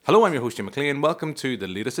Hello, I'm your host, Jim McLean. Welcome to the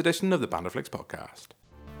latest edition of the Banderflix podcast.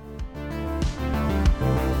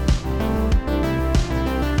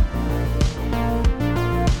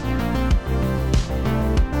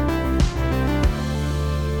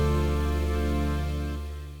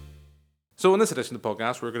 So in this edition of the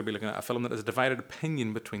podcast, we're going to be looking at a film that has a divided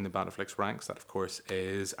opinion between the Banderflix ranks. That, of course,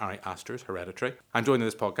 is Ari Aster's Hereditary. I'm joined in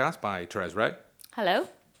this podcast by Therese. Hello.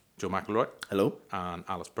 Joe McElroy. Hello. And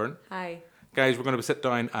Alice Byrne. Hi. Guys, we're going to sit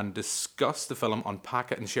down and discuss the film,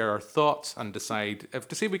 unpack it and share our thoughts and decide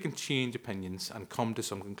to see if we can change opinions and come to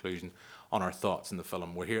some conclusion on our thoughts in the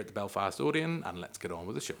film. We're here at the Belfast Odeon and let's get on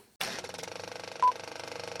with the show.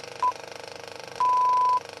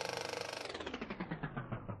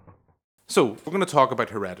 So, we're going to talk about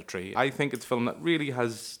Hereditary. I think it's a film that really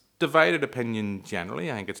has divided opinion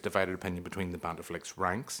generally. I think it's divided opinion between the Banderflix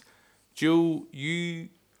ranks. Joe, you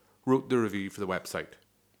wrote the review for the website.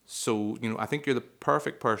 So, I think you're the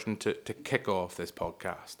perfect person to kick off this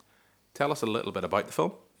podcast. Tell us a little bit about the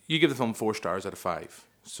film. You give the film 4 stars out of 5.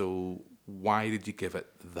 So, why did you give it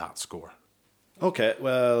that score? Okay,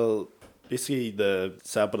 well, basically the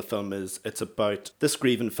sad part of the film is it's about this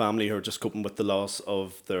grieving family who are just coping with the loss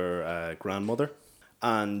of their grandmother.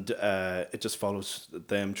 And it just follows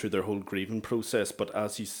them through their whole grieving process. But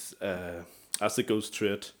as it goes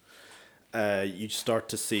through it, you start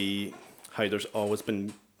to see how there's always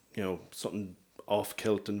been something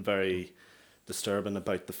off-kilt and very disturbing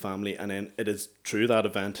about the family. And then it is through that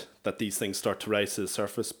event that these things start to rise to the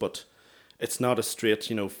surface. But it's not a straight,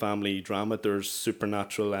 family drama. There's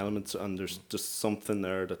supernatural elements and there's just something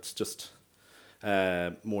there that's just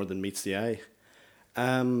more than meets the eye.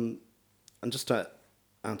 And just to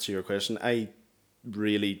answer your question, I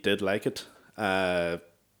really did like it.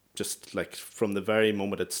 Just like from the very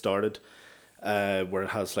moment it started, where it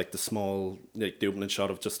has like the small, like the opening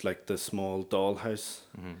shot of just like the small dollhouse,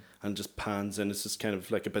 and just pans in. It's just kind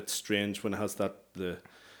of like a bit strange when it has that the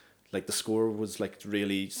score was like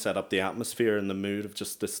really set up the atmosphere and the mood of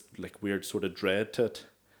just this like weird sort of dread to it,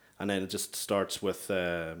 and then it just starts with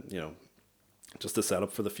just the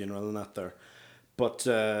setup for the funeral and that there, but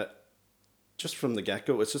just from the get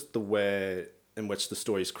go, it's just the way in which the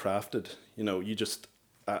story's crafted. You just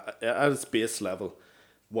at its base level,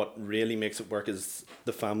 what really makes it work is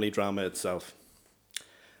the family drama itself,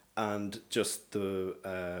 and just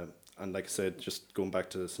the and like I said, just going back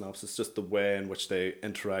to the synopsis, just the way in which they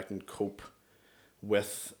interact and cope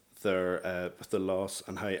with their with the loss,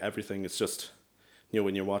 and how everything is just,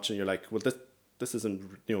 when you're watching, you're like, well, this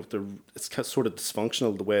isn't, it's sort of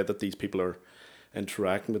dysfunctional the way that these people are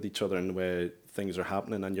interacting with each other and the way things are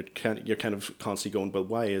happening, and you're kind of constantly going, well,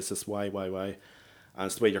 why is this? Why? And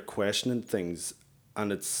it's the way you're questioning things.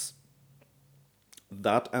 And it's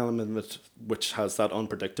that element of it which has that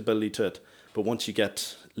unpredictability to it. But once you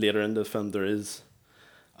get later in the film, there is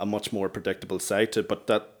a much more predictable side to it. But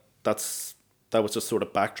that was just sort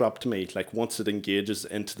of backdrop to me. Like once it engages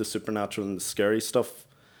into the supernatural and the scary stuff,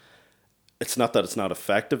 it's not that it's not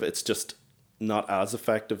effective. It's just not as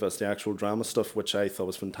effective as the actual drama stuff, which I thought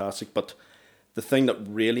was fantastic. But the thing that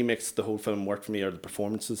really makes the whole film work for me are the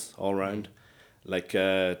performances all around. Like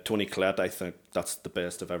Toni Collette, I think that's the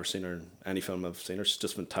best I've ever seen her in any film I've seen her. She's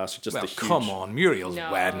just fantastic. Just come on, Muriel's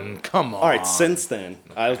Wedding. Come on. All right, since then,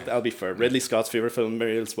 I'll be fair. Ridley Scott's favorite film,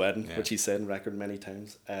 Muriel's Wedding, which he said in record many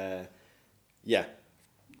times.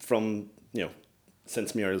 From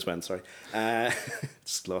since Muriel's Wedding, sorry,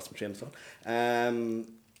 just lost my train of thought.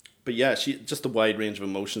 But yeah, she just the wide range of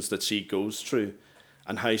emotions that she goes through,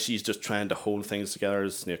 and how she's just trying to hold things together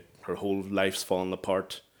as her whole life's falling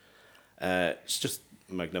apart. It's just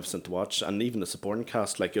magnificent to watch, and even the supporting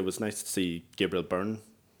cast. Like it was nice to see Gabriel Byrne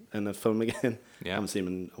in the film again. I haven't seen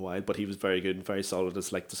him in a while, but he was very good and very solid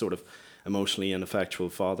as like the sort of emotionally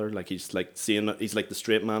ineffectual father. Like he's like he's like the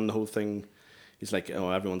straight man. The whole thing, he's like,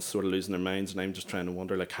 everyone's sort of losing their minds, and I'm just trying to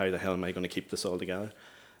wonder like how the hell am I going to keep this all together.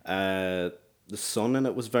 The son in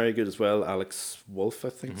it was very good as well. Alex Wolff,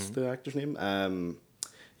 I think is the actor's name.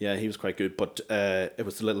 He was quite good, but it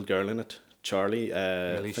was the little girl in it. Charlie,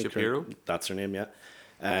 Millie Shapiro, that's her name.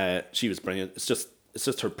 She was brilliant. It's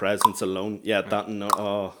just her presence alone.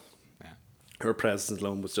 Her presence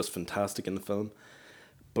alone was just fantastic in the film.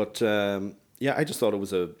 But I just thought it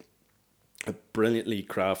was a brilliantly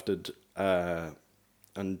crafted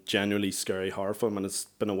and genuinely scary horror film, and it's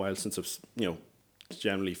been a while since I've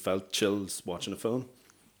generally felt chills watching a film.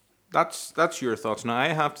 That's your thoughts. Now I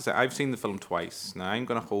have to say I've seen the film twice. Now I'm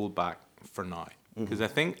going to hold back for now. Because I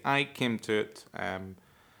think I came to it, and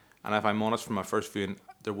if I'm honest, from my first viewing,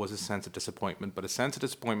 there was a sense of disappointment, but a sense of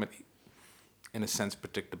disappointment in a sense of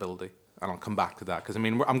predictability. and I'll come back to that because I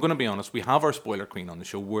mean I'm going to be honest. We have our spoiler queen on the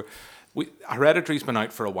show. Hereditary's been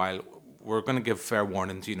out for a while. We're going to give fair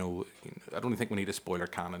warnings. You know, I don't think we need a spoiler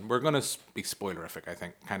canon. We're going to be spoilerific. I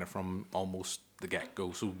think kind of from almost the get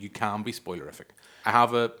go. So you can be spoilerific. I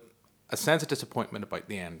have a sense of disappointment about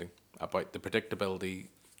the ending, about the predictability,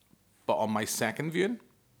 but on my second viewing,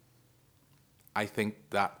 I think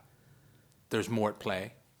that there's more at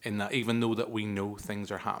play in that even though that we know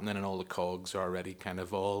things are happening and all the cogs are already kind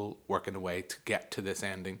of all working away to get to this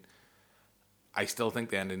ending, I still think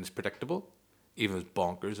the ending is predictable, even as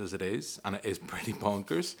bonkers as it is, and it is pretty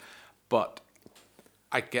bonkers, but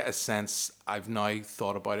I get a sense, I've now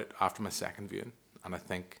thought about it after my second viewing, and I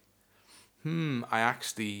think,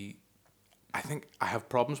 I think I have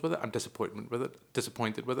problems with it, I'm disappointed with it,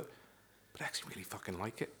 but I actually really fucking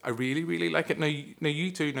like it. I really, really like it. Now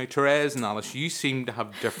you two, Therese and Alice, you seem to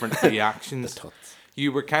have different reactions.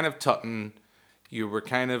 You were kind of tutting, you were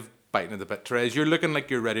kind of biting at the bit. Therese, you're looking like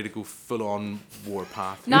you're ready to go full on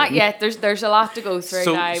warpath. Not yet. There's a lot to go through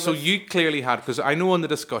now. So you clearly had, because I know in the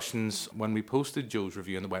discussions when we posted Joe's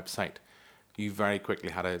review on the website, you very quickly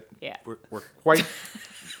had a. Yeah. We're quite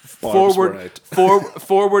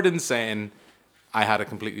forward in saying I had a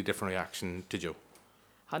completely different reaction to Joe.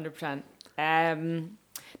 100%.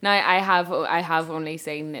 Now I have only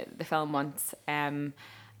seen the film once.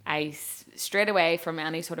 I strayed away from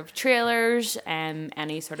any sort of trailers,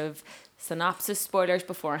 any sort of synopsis spoilers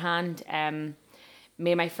beforehand. Me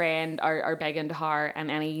and my friend are big into horror, and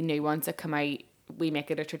any new ones that come out, we make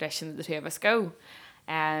it a tradition that the two of us go.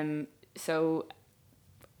 So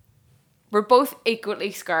we're both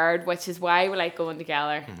equally scared, which is why we like going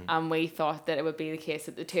together. Mm-hmm. And we thought that it would be the case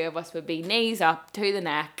that the two of us would be knees up to the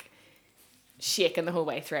neck, shaking the whole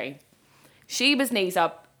way through. She was knees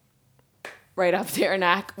up right up to her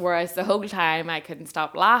neck, whereas the whole time I couldn't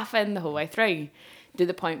stop laughing the whole way through, to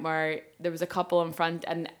the point where there was a couple in front,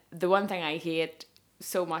 and the one thing I hate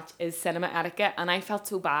so much is cinema etiquette, and I felt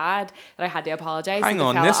so bad that I had to apologise. Hang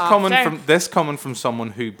on, this coming from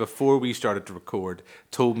someone who before we started to record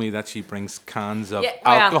told me that she brings cans of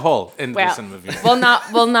alcohol into the cinema view. We'll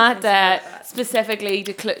not specifically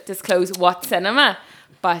disclose what cinema,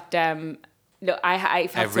 but no, I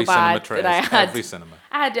felt every so bad cinema that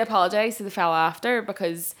I had to apologise to the fella after,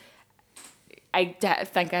 because I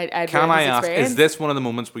think I'd Can I ask, experience. is this one of the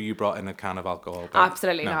moments where you brought in a can of alcohol?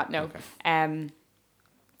 Absolutely not, no. Okay.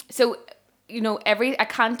 So, I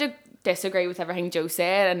can't disagree with everything Joe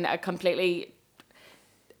said, and I completely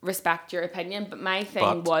respect your opinion, but my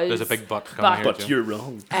thing was... There's a big but coming here, But Joe. you're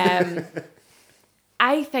wrong.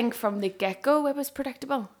 I think from the get-go it was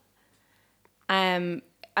predictable. I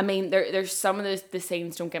mean, there's some of the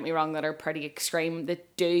scenes, don't get me wrong, that are pretty extreme,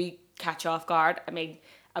 that do catch off guard. I mean,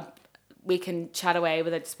 we can chat away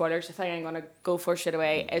without spoilers. The thing I'm going to go for straight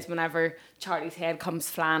away is whenever Charlie's head comes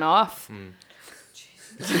flying off.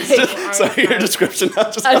 Sorry, your description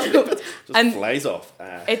just flies off.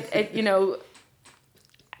 I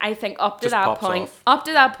think up to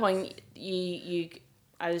that point, you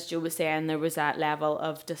as Joe was saying, there was that level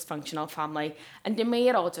of dysfunctional family, and to me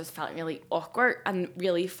it all just felt really awkward and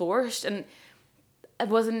really forced, and there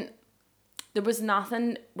was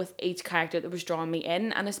nothing with each character that was drawing me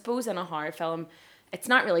in. And I suppose in a horror film, it's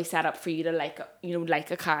not really set up for you to like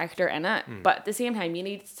a character in it, but at the same time you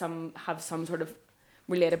need have some sort of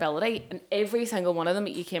relatability, and every single one of them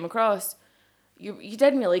that you came across, you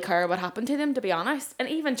didn't really care what happened to them, to be honest. And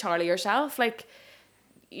even Charlie herself, like,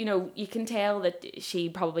 you can tell that she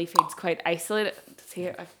probably feels quite isolated.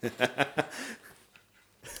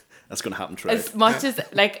 That's going to happen, Trey. As much as I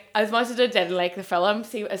didn't like the film,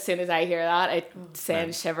 as soon as I hear that, it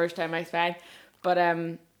sends shivers down my spine. But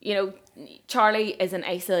Charlie is an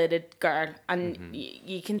isolated girl, and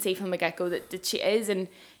you can see from the get go that she is, and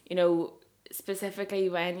specifically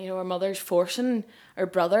when her mother's forcing her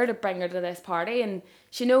brother to bring her to this party, and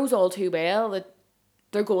she knows all too well that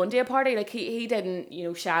they're going to a party. Like he didn't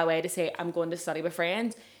shy away to say, I'm going to study with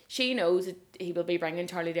friends. She knows that he will be bringing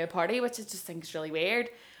Charlie to a party, which I just think is really weird.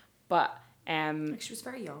 But she was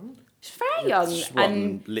very young. She's very young,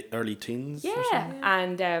 and early teens. Yeah,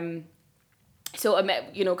 and so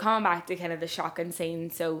coming back to kind of the shocking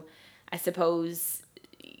scene. So I suppose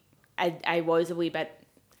I was a wee bit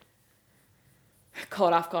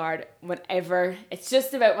caught off guard whenever it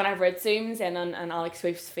zooms in on Alex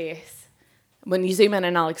Swift's face. When you zoom in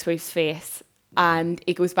on Alex Swift's face and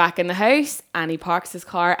he goes back in the house and he parks his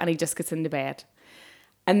car and he just gets into bed.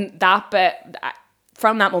 And that bit,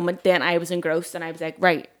 from that moment, then I was engrossed and I was like,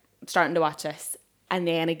 right, I'm starting to watch this. And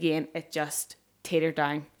then again, it just tatered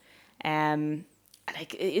down.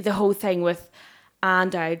 Like the whole thing with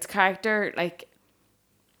Anne Dowd's character, like,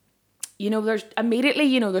 there's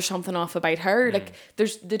immediately, there's something off about her. Like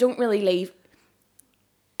they don't really leave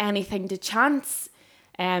anything to chance.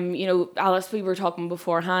 Alice, we were talking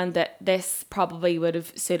beforehand that this probably would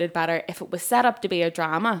have suited better if it was set up to be a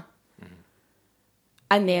drama.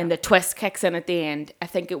 And then the twist kicks in at the end. I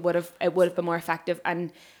think it would have been more effective.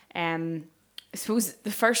 And I suppose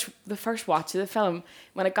the first watch of the film,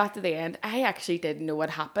 when it got to the end, I actually didn't know what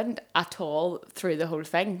happened at all through the whole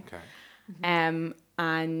thing. Okay.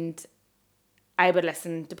 And I would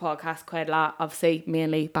listen to podcasts quite a lot. Obviously,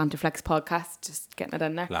 mainly Banterflex podcasts, just getting it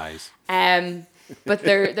in there. Lies. But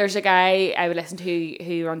there's a guy I would listen to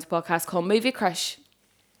who runs a podcast called Movie Crush,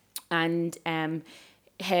 and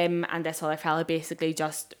him and this other fella basically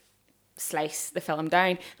just slice the film down.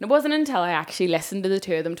 And it wasn't until I actually listened to the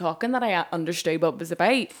two of them talking that I understood what it was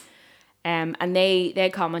about. And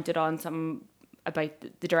they commented on something about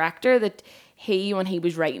the director, that when he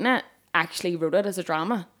was writing it, actually wrote it as a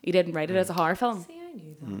drama. He didn't write it as a horror film. See, I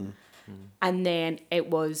knew that. And then it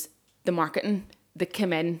was the marketing that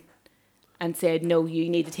came in and said, no, you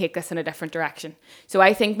need to take this in a different direction. So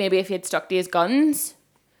I think maybe if he had stuck to his guns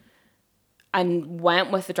and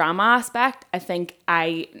went with the drama aspect, I think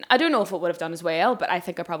I don't know if it would have done as well, but I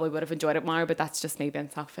think I probably would have enjoyed it more, but that's just me being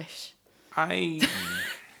selfish. I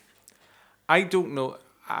don't know.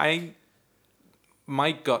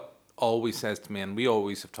 My gut always says to me, and we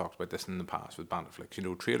always have talked about this in the past with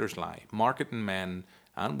Banterflix, trailers lie. Marketing men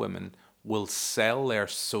and women will sell their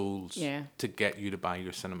souls to get you to buy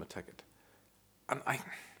your cinema ticket. And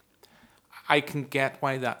I can get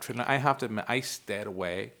why that trailer, I have to admit, I stayed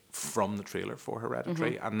away from the trailer for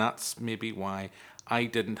Hereditary, and that's maybe why I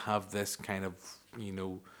didn't have this kind of,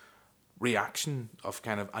 reaction of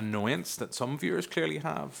kind of annoyance that some viewers clearly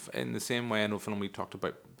have. In the same way, I know a film we talked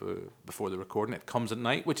about before the recording, It Comes at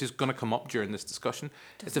Night, which is going to come up during this discussion.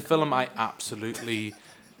 It's a film I absolutely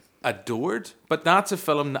adored, but that's a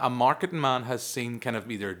film that a marketing man has seen kind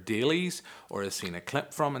of either dailies or has seen a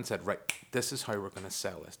clip from and said, right, this is how we're going to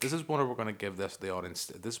sell this. This is what we're going to give this to the audience.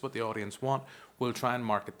 This is what the audience want. We'll try and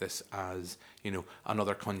market this as,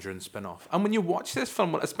 another Conjuring spin-off. And when you watch this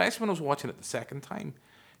film, especially when I was watching it the second time,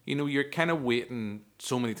 you're kind of waiting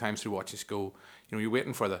so many times to watch this go, you're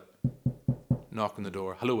waiting for the knock on the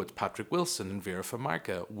door. Hello, it's Patrick Wilson and Vera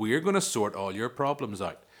Farmiga. We're going to sort all your problems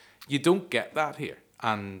out. You don't get that here.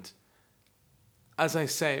 And as I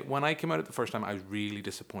say, when I came out at the first time, I was really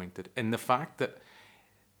disappointed in the fact that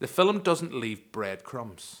the film doesn't leave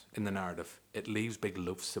breadcrumbs in the narrative. It leaves big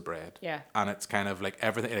loaves of bread. Yeah. And it's kind of like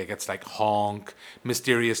everything. It's like honk,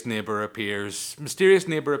 mysterious neighbour appears,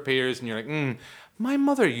 and you're like, my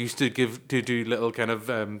mother used to do little kind of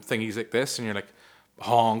thingies like this, and you're like,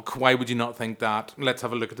 honk, why would you not think that? Let's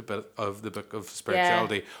have a look at the bit of the Book of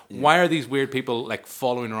Spirituality. Yeah. Why are these weird people like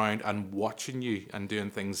following around and watching you and doing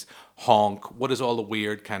things? Honk. What is all the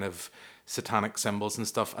weird kind of satanic symbols and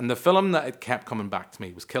stuff? And the film that it kept coming back to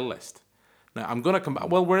me was Kill List. Now, I'm going to come back.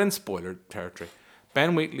 Well, we're in spoiler territory.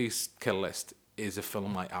 Ben Wheatley's Kill List is a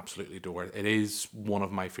film I absolutely adore. It is one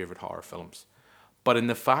of my favourite horror films. But in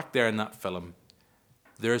the fact there in that film,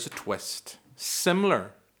 there's a twist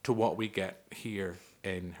similar to what we get here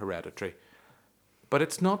in Hereditary. But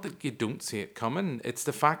it's not that you don't see it coming. It's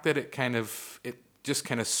the fact that it just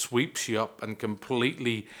kind of sweeps you up and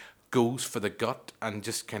completely goes for the gut and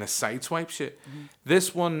just kind of sideswipes you. Mm-hmm.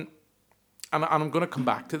 This one, and I'm going to come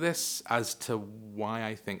back to this as to why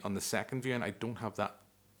I think on the second viewing I don't have that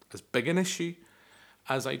as big an issue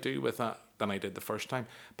as I do with that than I did the first time.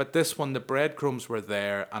 But this one, the breadcrumbs were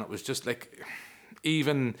there, and it was just like,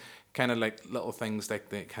 even kind of like little things like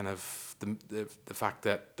the kind of the fact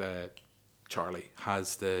that Charlie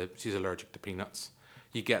she's allergic to peanuts.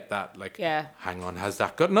 You get that, like, hang on, has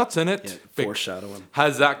that got nuts in it? Yeah, foreshadowing.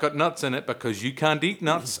 Has that got nuts in it because you can't eat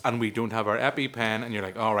nuts and we don't have our EpiPen? And you're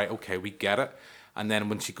like, all right, okay, we get it. And then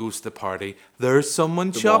when she goes to the party, there's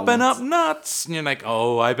someone chopping up nuts. And you're like,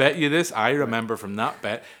 oh, I bet you this. I remember from that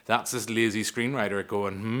bit, that's this lazy screenwriter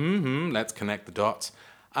going, let's connect the dots.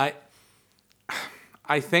 I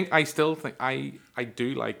still think I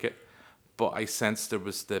do like it, but I sense there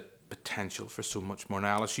was the potential for so much more.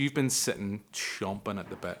 Now, Alice, you've been sitting chomping at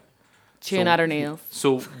the bit. Chewing at her nails.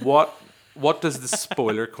 So what does the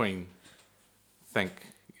spoiler queen think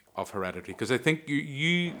of Hereditary? Because I think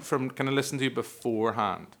you from kind of listening to you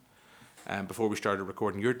beforehand, before we started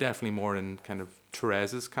recording, you're definitely more in kind of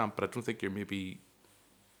Therese's camp, but I don't think you're maybe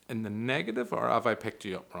in the negative, or have I picked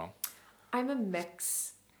you up wrong? I'm a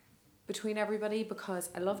mix between everybody because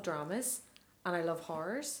I love dramas and I love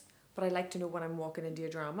horrors, but I like to know when I'm walking into a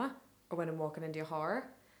drama or when I'm walking into a horror.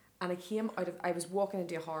 And I was walking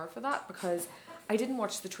into a horror for that because I didn't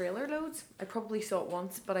watch the trailer loads. I probably saw it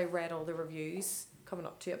once, but I read all the reviews coming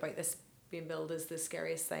up to it about this being billed as the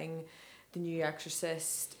scariest thing, the new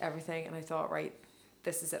Exorcist, everything, and I thought, right,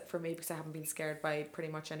 this is it for me, because I haven't been scared by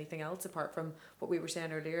pretty much anything else apart from what we were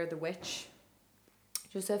saying earlier, the witch,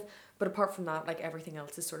 Joseph. But apart from that, like, everything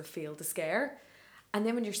else has sort of failed to scare. And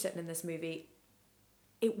then when you're sitting in this movie,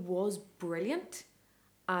 it was brilliant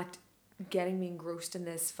at getting me engrossed in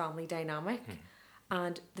this family dynamic.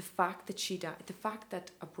 And the fact that she died, the fact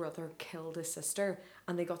that a brother killed his sister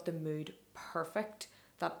and they got the mood perfect,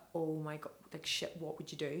 that, oh my God, like, shit, what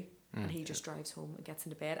would you do? And he just drives home and gets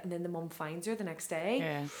into bed, and then the mum finds her the next day.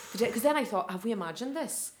 Yeah. Because then I thought, have we imagined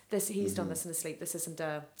this? He's done this in his sleep. This isn't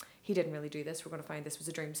he didn't really do this. We're going to find this was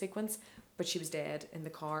a dream sequence. But she was dead in the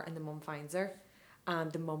car, and the mum finds her.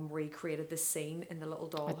 And the mum recreated this scene in the little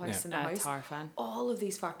dollhouse in the house. Horrifying. All of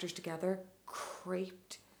these factors together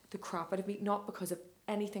creeped the crap out of me, not because of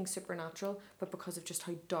anything supernatural, but because of just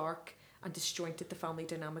how dark and disjointed the family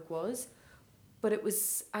dynamic was. But it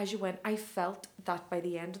was, as you went, I felt that by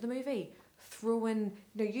the end of the movie,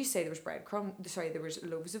 you say there was there was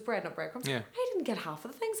loaves of bread, not breadcrumbs. Yeah. I didn't get half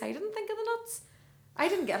of the things. I didn't think of the nuts. I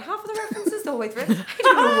didn't get half of the references the whole way through. I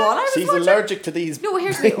don't know what I was She's watching. allergic to these. No,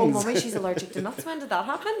 here's me. Oh, mummy, she's allergic to nuts. When did that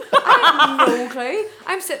happen? I have no clue.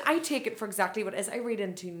 I take it for exactly what it is. I read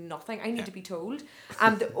into nothing. I need to be told.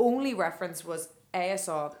 The only reference was, A, I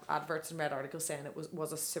saw adverts and read articles saying it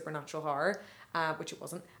was a supernatural horror, which it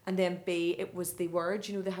wasn't. And then B, it was the words,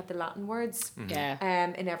 they had the Latin words in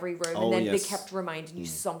every room. Oh, and then yes. they kept reminding you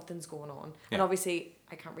something's going on. Yeah. And obviously,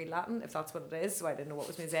 I can't read Latin, if that's what it is, so I didn't know what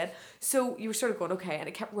was being said. So you were sort of going, okay, and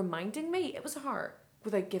it kept reminding me it was a horror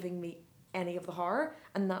without giving me any of the horror,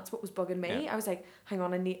 and that's what was bugging me. Yeah. I was like, hang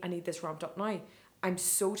on, I need this ramped up now. I'm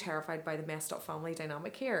so terrified by the messed up family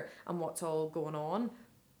dynamic here and what's all going on,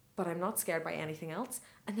 but I'm not scared by anything else.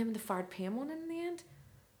 And then when they fired Paimon in the end,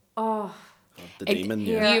 The demon,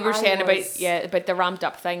 here- yeah. You were I saying was- about the ramped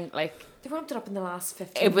up thing, like they ramped it up in the last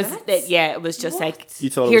 15 it was minutes. it was just What? like, You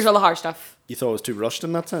thought it here's was- all the hard stuff. You thought it was too rushed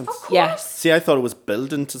in that sense? Of course. Yeah. See, I thought it was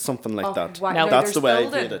building to something like that. Wow. No. That's there's the way I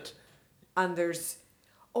building. viewed it. And there's,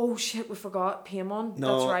 oh shit, we forgot Paimon.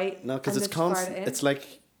 No, That's right. No, because And it's they fired constant. it in. It's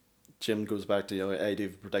like Jim goes back to the idea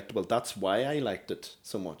of predictable. That's why I liked it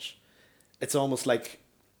so much. It's almost like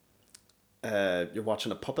you're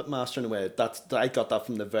watching a puppet master in a way. I got that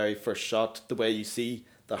from the very first shot. The way you see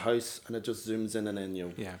the house and it just zooms in and then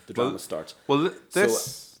the drama starts. Well,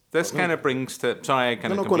 this So, kind of brings to. Sorry, I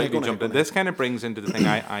kind of No, go on ahead, completely go on jumped ahead, in. This kind of brings into the thing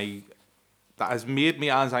I that has made me,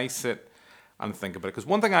 as I sit and think about it. Because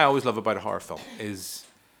one thing I always love about a horror film is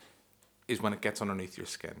when it gets underneath your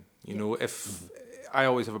skin. If I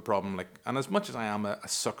always have a problem, like, and as much as I am a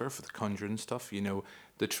sucker for the Conjuring stuff,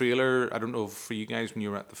 the trailer. I don't know for you guys when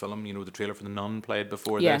you were at the film. The trailer for The Nun played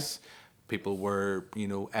before this. People were,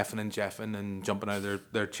 effing and jeffing and jumping out of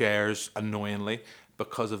their chairs annoyingly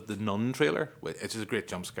because of the Nun trailer. It's just a great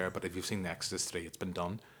jump scare, but if you've seen The Exorcist 3, it's been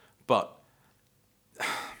done. But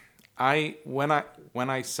when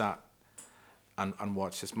I sat and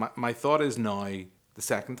watched this, my thought is now, the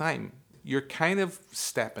second time, you're kind of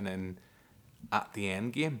stepping in at the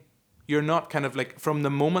end game. You're not kind of like, from the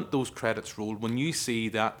moment those credits roll, when you see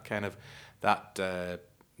that kind of, the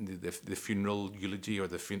funeral eulogy or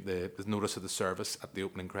the notice of the service at the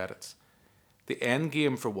opening credits, the end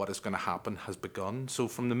game for what is going to happen has begun. So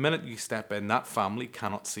from the minute you step in, that family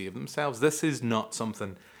cannot save themselves. This is not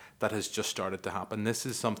something that has just started to happen. This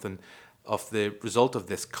is something of the result of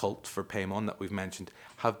this cult for Paimon that we've mentioned,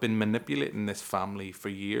 have been manipulating this family for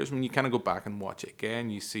years. When you kind of go back and watch it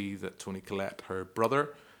again, you see that Toni Collette, her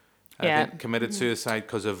brother, I think, committed suicide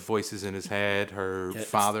because of voices in his head. Her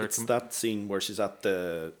father. It's that scene where she's at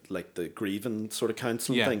the grieving sort of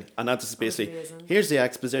counselling Yeah. thing, and that's basically amazing. here's the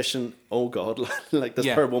exposition. Oh God, like this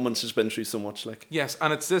poor woman's just been through so much. Like, Yes,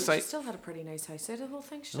 and it's this. She still had a pretty nice house out of the whole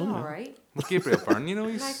thing. She's Oh, done all right. Gabriel Byrne,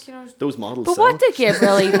 he's. Like, those models. But sell. what did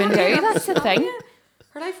Gabriel even do? That's the thing.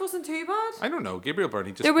 her life wasn't too bad. I don't know. Gabriel Byrne,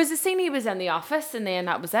 he just. There was a scene he was in the office, and then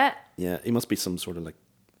that was it. Yeah, he must be some sort of like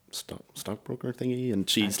stockbroker thingy, and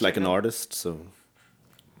she's like an artist, so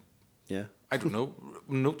yeah. I don't know.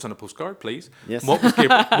 Notes on a postcard, please. Yes. What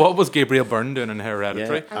was Gabriel Byrne doing in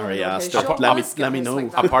Hereditary? Yeah. Ari I don't asked know, her. okay, Let me show us know.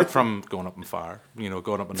 like that. Apart from going up in fire,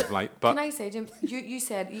 going up in the light. But Can I say, Jim, you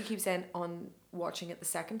said, you keep saying on watching it the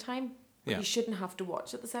second time, Yeah. you shouldn't have to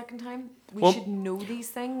watch it the second time. We Well- should know these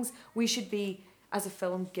things. We should be, as a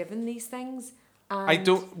film, given these things. And I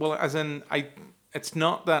don't. Well, as in, it's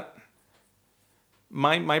not that.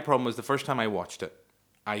 My problem was the first time I watched it,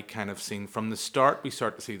 I kind of seen from the start we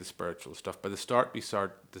start to see the spiritual stuff. By the start we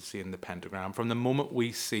start to see in the pentagram. From the moment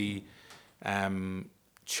we see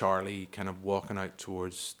Charlie kind of walking out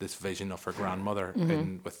towards this vision of her grandmother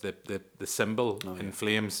and with the symbol in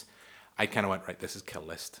flames, I kind of went, right, this is Kill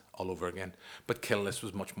List all over again. But Kill List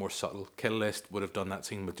was much more subtle. Kill List would have done that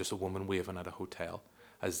scene with just a woman waving at a hotel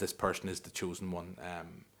as this person is the chosen one.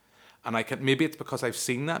 And maybe it's because I've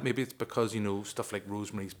seen that. Maybe it's because, stuff like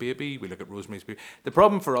Rosemary's Baby. We look at Rosemary's Baby. The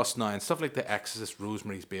problem for us now, and stuff like The Exorcist,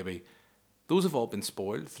 Rosemary's Baby, those have all been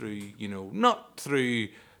spoiled through, not through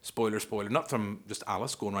spoiler, not from just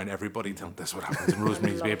Alice going around everybody telling this is what happens in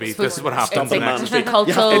Rosemary's Baby. This is what happens in It's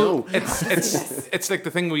cultural. It's like the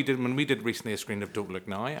thing we did when we did recently a screen of Don't Look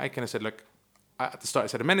Now. I kind of said, look, at the start I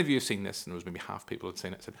said, how many of you have seen this? And there was maybe half people had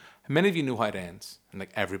seen it. I said, how many of you know how it ends? And like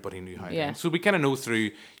everybody knew how it ends. So we kind of know through,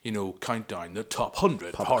 countdown, the top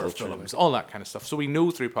 100 horror films, all that kind of stuff. So we know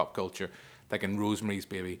through pop culture, like in Rosemary's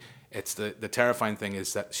Baby, it's the terrifying thing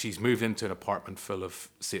is that she's moved into an apartment full of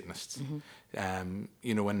Satanists. In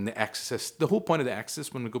The Exorcist, the whole point of The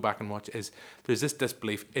Exorcist, when we go back and watch, is there's this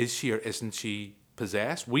disbelief: is she or isn't she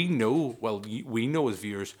possessed? We know as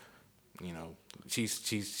viewers,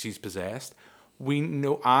 she's possessed. We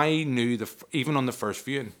know. I knew even on the first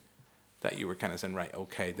viewing that you were kind of saying, right,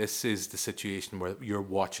 okay, this is the situation where you're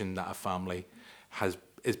watching that a family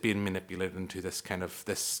is being manipulated into this kind of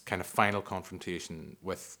final confrontation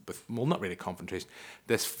with well, not really confrontation,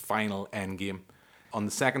 this final end game. On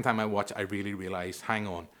the second time I watched, I really realised, hang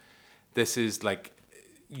on, this is like,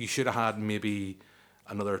 you should have had maybe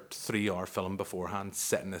another 3-hour film beforehand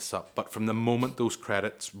setting this up. But from the moment those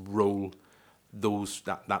credits roll,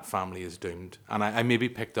 that family is doomed. And I maybe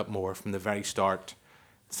picked up more from the very start.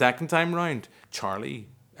 Second time round, Charlie,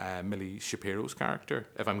 Millie Shapiro's character,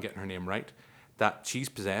 if I'm getting her name right, that she's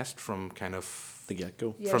possessed from kind of the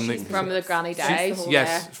get-go. Yeah, from the granny dies.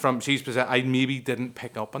 She's possessed. I maybe didn't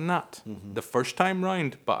pick up on that the first time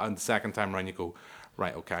round, but on the second time round you go,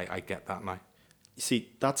 right, okay, I get that now. You see,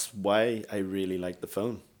 that's why I really like the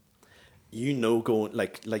film. Going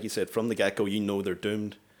like you said, from the get-go, they're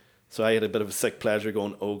doomed. So I had a bit of a sick pleasure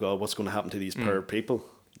going, oh God, what's going to happen to these poor people?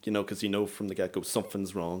 Because from the get-go,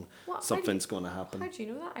 something's wrong. Something's going to happen. How do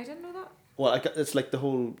you know that? I didn't know that. Well, it's like the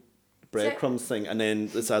whole breadcrumbs thing, and then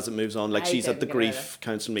it's as it moves on, like she's at the grief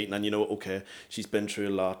council meeting, and okay, she's been through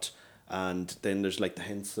a lot, and then there's like the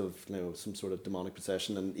hints of some sort of demonic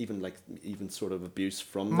possession, and even sort of abuse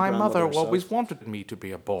from my the mother herself. Always wanted me to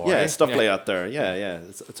be a boy. Yeah, stuff like that there. Yeah.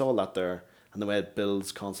 It's all that there, and the way it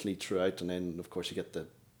builds constantly throughout, and then of course you get the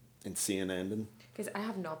insane ending. Because I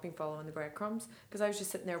have not been following the breadcrumbs, because I was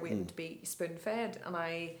just sitting there waiting to be spoon fed,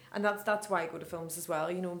 and that's why I go to films as well.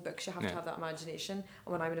 In books you have to have that imagination,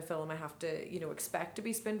 and when I'm in a film I have to expect to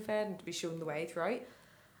be spoon fed and to be shown the way throughout.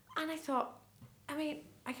 And I thought, I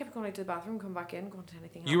kept going out to the bathroom, come back in, going to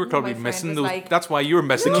anything. You were probably missing those. That's why you were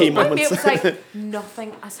missing the those key moments. It was like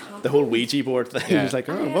nothing has happened. The whole Ouija board thing. Yeah. It was like,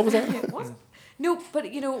 what was that? What? No, but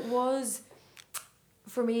it was.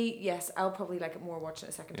 For me, yes, I'll probably like it more watching it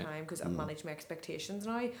a second time because I've managed my expectations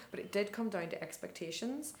now. But it did come down to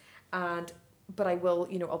expectations, but I will,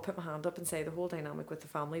 I'll put my hand up and say the whole dynamic with the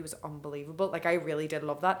family was unbelievable. Like I really did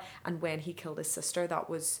love that. And when he killed his sister, that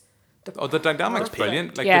was the dynamic's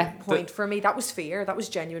brilliant. Like the point for me. That was fear. That was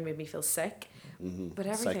genuine. Made me feel sick. But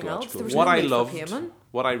everything else, there was what no I need loved, for payment.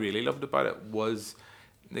 what I really loved about it was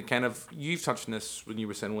the kind of, you've touched on this when you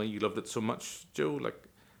were saying why you loved it so much, Joe. Like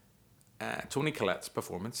Toni Collette's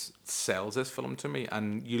performance sells this film to me,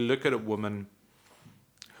 and you look at a woman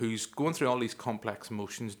who's going through all these complex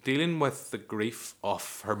emotions, dealing with the grief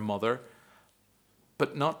of her mother,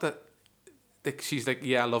 but not that she's like,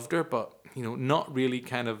 yeah, I loved her, but not really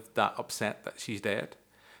kind of that upset that she's dead.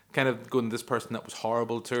 Kind of going, this person that was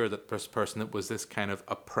horrible to her, that person that was this kind of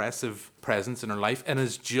oppressive presence in her life, and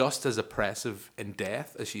is just as oppressive in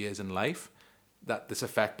death as she is in life. That this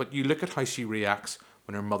effect, but you look at how she reacts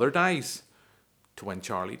when her mother dies to when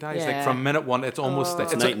Charlie dies. Yeah. Like from minute one, it's almost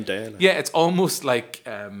like night and day. Like. Yeah, it's almost like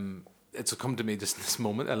it's come to me just in this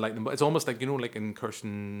moment, and like it's almost like like in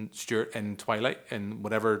Kirsten Stewart in Twilight, and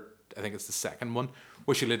whatever, I think it's the second one,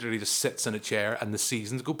 where she literally just sits in a chair and the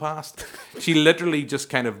seasons go past. She literally just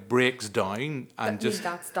kind of breaks down and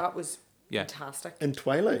that was fantastic. In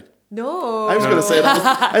Twilight. No, I was going to say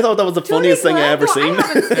that. I thought that was the funniest thing I ever seen. I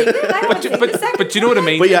haven't seen it. But you know what I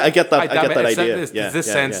mean? But yeah, I get that. I get that idea. There's this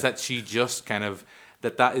sense that she just kind of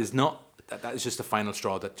that is not that is just the final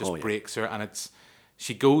straw that just breaks her, and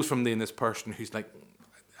she goes from being this person who's like,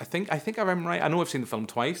 I think I remember right. I know I've seen the film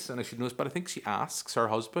twice, and I should know this, but I think she asks her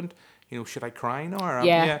husband, should I cry now?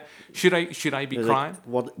 Or, should I be crying?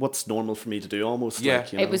 Like, what's normal for me to do? Almost. Yeah.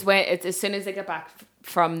 Like, It was when as soon as they get back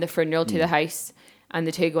from the funeral to the house, and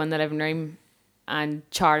the two go in the living room, and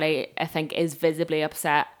Charlie, I think, is visibly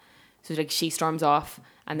upset. So like she storms off,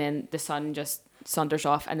 and then the son just saunters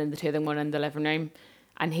off, and then the two of them went in the living room,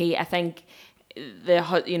 and I think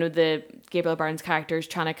the Gabriel Byrne's character is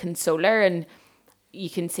trying to console her, and you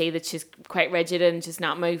can see that she's quite rigid and she's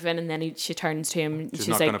not moving, and then she turns to him. And she's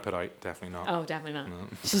not like, going to put out, definitely not. Oh, definitely not. No.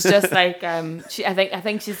 She's just like I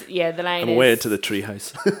think she's the line I'm is way to the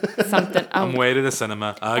treehouse. something. I'm way to the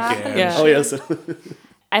cinema again. Yeah. Oh yes.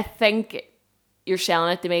 I think you're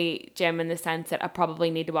selling it to me, Jim, in the sense that I probably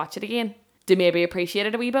need to watch it again to maybe appreciate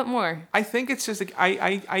it a wee bit more. I think it's just like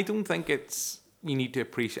I don't think it's you need to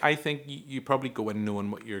appreciate. I think you probably go in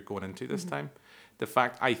knowing what you're going into this time. The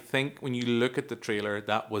fact, I think when you look at the trailer,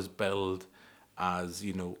 that was billed as,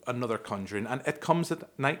 another Conjuring. And It Comes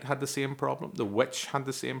at Night had the same problem. The Witch had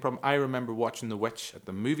the same problem. I remember watching The Witch at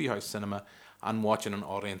the movie house cinema and watching an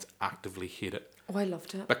audience actively hate it. Oh, I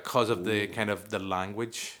loved it. Because of the kind of the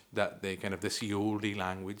language, that they kind of this Yodie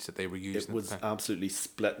language that they were using. It was absolutely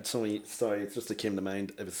split. Sorry, it just came to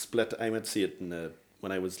mind. It was split. I went to see it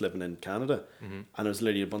when I was living in Canada. And it was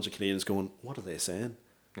literally a bunch of Canadians going, what are they saying?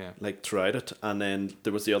 Yeah. Like throughout it, and then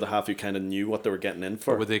there was the other half who kind of knew what they were getting in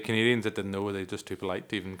for. Or were the Canadians that didn't know? Were they just too polite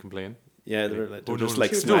to even complain? Yeah, they were Oh, just no,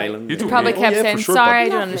 like no, smiling. you They probably kept saying, for sure, sorry, I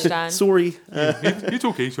but- don't understand. Sorry. It's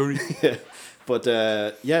okay, sorry. Yeah. But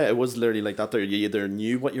it was literally like that. There, you either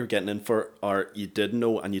knew what you were getting in for, or you didn't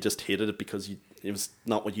know, and you just hated it because it was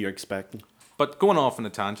not what you were expecting. But going off on a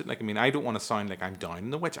tangent, I don't want to sound like I'm down on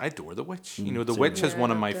The Witch. I adore The Witch. The Witch is one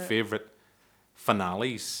of my favourite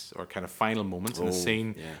finales or kind of final moments in the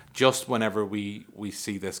scene. Yeah. Just whenever we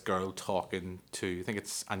see this girl talking to, I think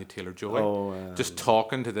it's Anya Taylor-Joy, just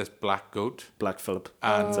talking to this black goat. Black Phillip.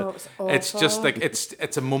 And it was it's just awful. like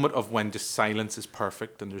it's a moment of when just silence is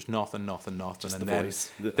perfect and there's nothing, Just and the then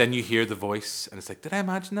voice. then you hear the voice and it's like, did I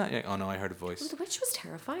imagine that? You're like, oh no, I heard a voice. Oh, the witch was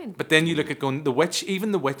terrifying. But then you look at going,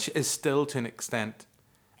 even the witch is still to an extent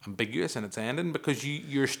ambiguous in its ending, because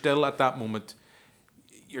you're still at that moment,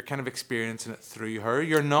 you're kind of experiencing it through her.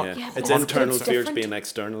 You're not. Yeah. Yeah, It's but internal it's fears different. being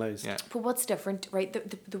externalized. Yeah. But what's different, right?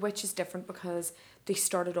 The witch is different because they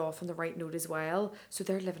started off on the right note as well. So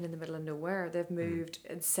they're living in the middle of nowhere. They've moved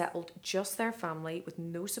and settled just their family with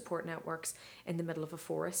no support networks in the middle of a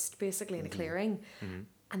forest, basically in a clearing.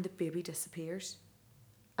 And the baby disappears.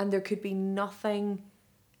 And there could be nothing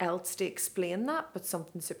else to explain that but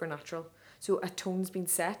something supernatural. So a tone's been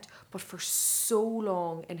set, but for so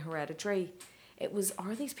long in Hereditary, it was,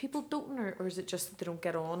 are these people doting, or is it just that they don't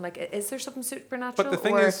get on? Like, is there something supernatural? But the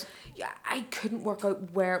thing or, is- yeah, I couldn't work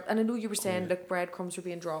out where, and I know you were saying, like, breadcrumbs were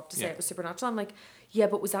being dropped to say Yeah. it was supernatural. I'm like, yeah,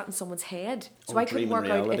 but was that in someone's head? So Or I couldn't dream work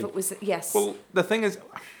in out if reality. it was, yes. Well, the thing is,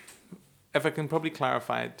 if I can probably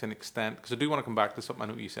clarify it to an extent, because I do want to come back to something I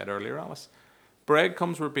know you said earlier, Alice.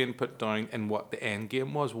 Breadcrumbs were being put down in what the end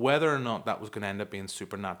game was, whether or not that was going to end up being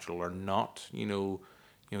supernatural or not.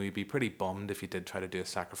 You'd be pretty bummed if you did try to do a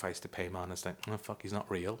sacrifice to pay man. It's like, oh fuck, he's not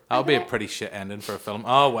real. That'll be a pretty shit ending for a film.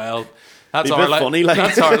 Oh well, that's Be a our bit life. funny, like.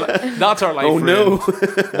 That's our life. Oh, no.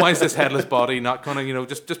 Why is this headless body not gonna?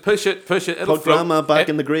 Just push it. It'll Put float. grandma back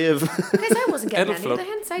in the grave. Because I wasn't getting it'll any float. of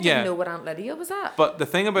the hints. I Yeah. didn't know what Aunt Lydia was at. But the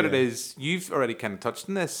thing about it Yeah. is, you've already kind of touched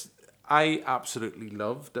on this. I absolutely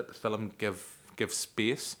love that the film give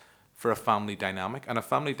space for a family dynamic, and a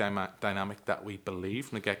family dynamic that we believe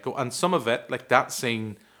from the get-go. And some of it, like that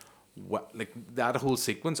scene, like that whole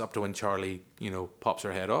sequence up to when Charlie, pops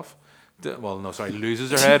her head off. Loses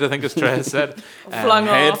her head, I think as Therese said. Flung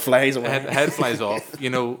Head off. flies away. Head flies off.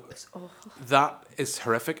 That is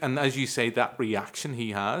horrific. And as you say, that reaction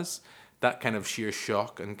he has, that kind of sheer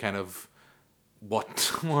shock and kind of, what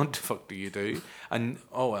the fuck do you do? And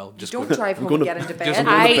just Don't go. drive home gonna- and get into bed. just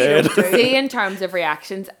go to bed. See, in terms of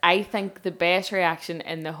reactions, I think the best reaction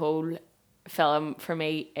in the whole film for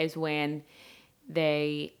me is when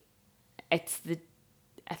it's the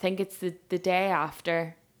day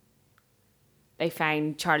after they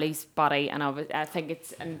find Charlie's body, and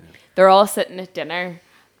and they're all sitting at dinner,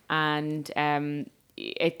 and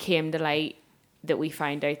it came to light that we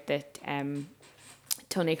found out that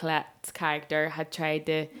Toni Collette's character had tried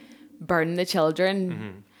to burn the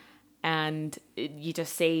children, and you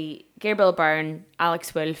just see Gabriel Byrne,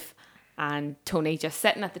 Alex Wolff, and Tony just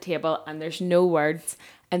sitting at the table, and there's no words,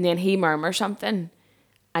 and then he murmurs something,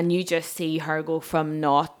 and you just see her go from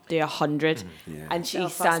 0 to 100, and she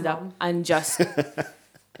Belfast stand up mum. and just at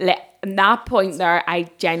that point there, I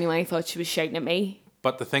genuinely thought she was shouting at me.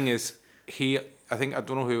 But the thing is, I don't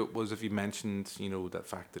know who it was, if you mentioned, that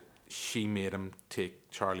fact that she made him take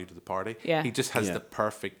Charlie to the party. Yeah. He just has Yeah. the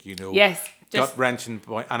perfect, Yes, just gut-wrenching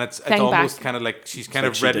point. And it's think almost back. kind of like she's kind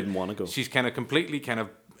like of she ready. didn't wanna go. She's kind of completely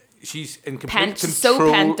she's in complete Pent- control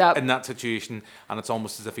so pent up. in that situation. And it's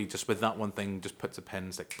almost as if he just, with that one thing, just puts a pin,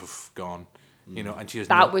 it's like, poof, gone. you know, and she has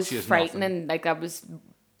That was she has frightening. Like, that was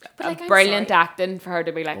like, I'm brilliant sorry. acting for her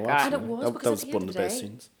to be like, Oh, ah. And it absolutely. was That because was at the one end of of the the best day,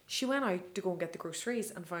 scenes. she went out to go and get the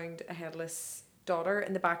groceries and found a headless daughter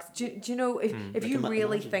in the back. Do you know, if you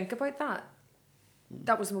really think about that,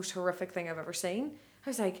 that was the most horrific thing I've ever seen. I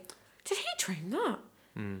was like, did he dream that?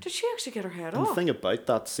 Did she actually get her head And the off? thing about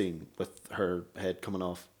that scene with her head coming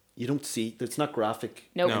off, you don't see, it's not graphic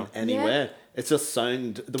Nope. in any Yeah. way. It's just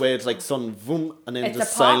sound, the way it's like sudden boom, and then It's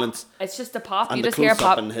just a pop. silence. It's just a pop. And You the just hear a close up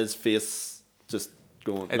pop. and his face just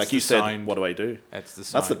going, It's like you the said, sound. what do I do? It's the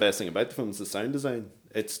That's the sound. best thing about the film, is the sound design.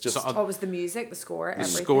 It's just, So, Oh, it was the music, the score, The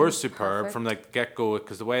everything. score is superb Perfect. from like the get go,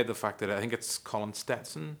 because the fact that I think it's Colin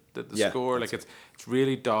Stetson did the Yeah, score, that's like it's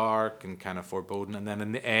really dark and kind of foreboding, and then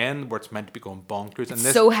in the end where it's meant to be going bonkers, and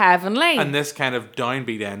this So heavenly. and this kind of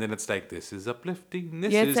downbeat end, and it's like, this is uplifting,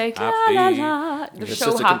 this Yeah, is it's like, happy. la, la, la. They're It's so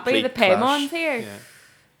just a happy. The complete Paymon's clash. here. Yeah,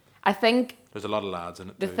 I think, there's a lot of lads in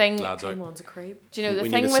it. The too. thing- lads out. Paymon's a creep. do you know, the We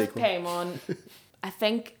thing need a with sequel. Paymon, I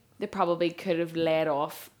think they probably could have let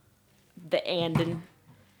off the ending.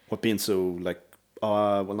 what being so like,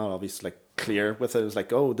 well, not obvious, like clear with it. It was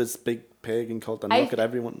like, oh, this big pagan cult, and I- look at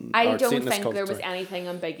everyone. I or don't Satanist think cult, there was sorry. anything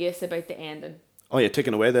ambiguous about the ending. Oh, yeah,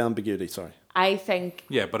 taking away the ambiguity, sorry. I think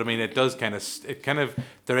Yeah, but I mean, it does kind of,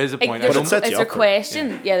 there is a like, point. there's, I it don't, sets you it's a up for it.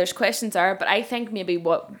 question. Yeah, there's questions there, but I think maybe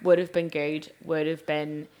what would have been good would have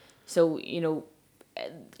been, so, you know,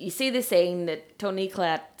 you see the scene that Tony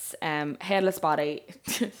Collette's headless body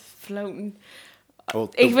floating. Oh,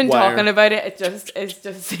 the Even wire. talking about it, it just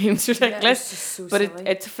seems ridiculous. just so but silly.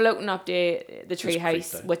 it's floating up the creeped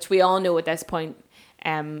treehouse, out. which we all know at this point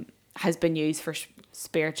has been used for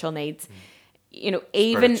spiritual needs. You know,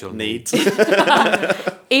 even spiritual Needs.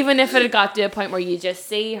 even if it had got to a point where you just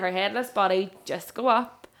see her headless body just go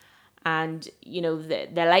up, and you know the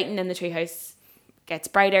lighting in the treehouse gets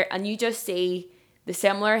brighter, and you just see the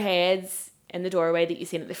similar heads in the doorway that you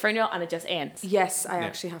seen at the funeral, and it just ends. Yes, I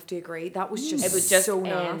actually have to agree. That was just It was just so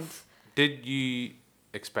end. naff. Did you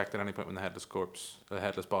expect at any point when the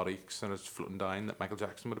headless body sort of floating down, that Michael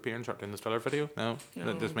Jackson would appear and start doing the Thriller video? No?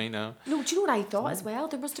 Just me? No? No, do you know what I thought as well?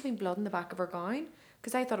 There must have been blood in the back of her gown.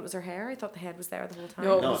 Because I thought it was her hair. I thought the head was there the whole time.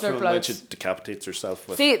 No. No, Was there it's when blood? she decapitates herself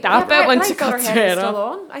with. See that Yeah, bit when but she I thought her cuts head her was head still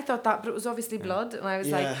off. on. I thought that, but it was obviously blood. And I was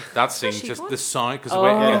Yeah. like, That scene, Where's she just gone? the sound, because the way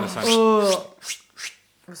again, the sound.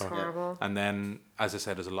 it was horrible. And then, as I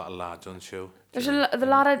said, there's a lot of lads on the show. There's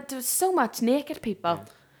there's so much naked people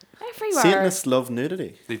everywhere. Satanists love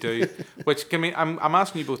nudity. They do. Which can mean, I'm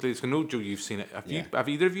asking you both ladies, because I know, Joe, you've seen it. Yeah. Have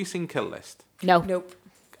either of you seen Kill List? No. Nope.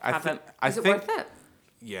 I Haven't. I Is it think, worth it?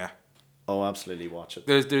 yeah. Oh, absolutely, watch it.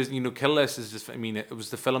 There's Kill List is just, I mean, it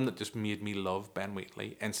was the film that just made me love Ben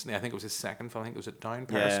Wheatley instantly. I think it was his second film. I think it was at Down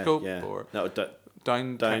Periscope yeah. or No,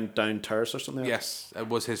 down Terrace or something. Yes, it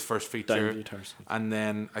was his first feature. Down Terrace. And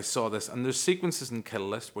then I saw this, and there's sequences in Kill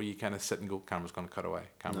List where you kind of sit and go, camera's going to cut away,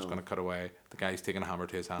 camera's going to cut away. The guy's taking a hammer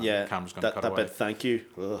to his hand, Yeah, camera's going to cut that away. bit. Thank you.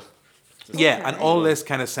 Ugh. Yeah, and Okay. all this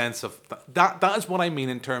kind of sense of that is what I mean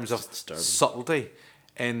in terms of disturbing. subtlety.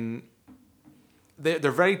 And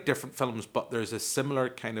they're very different films, but there's a similar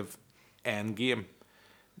kind of end game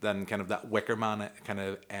than kind of that Wicker Man kind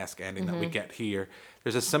of esque ending that we get here.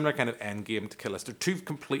 There's a similar kind of end game to Kill List. They're two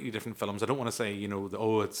completely different films. I don't want to say,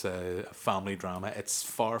 it's a family drama. It's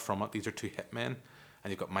far from it. These are two hitmen, and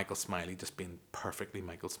you've got Michael Smiley just being perfectly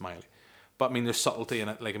Michael Smiley. But I mean, there's subtlety in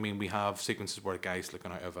it. Like, I mean, we have sequences where a guy's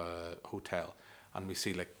looking out of a hotel, and we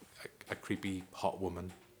see like a creepy hot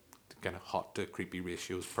woman. Kind of hot to creepy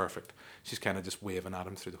ratio is perfect. She's kind of just waving at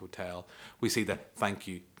him through the hotel. We see the thank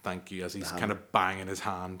you as he's kind of banging his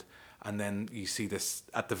hand. And then you see this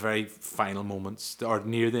at the very final moments, or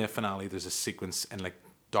near the finale, there's a sequence in like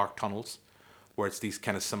dark tunnels where it's these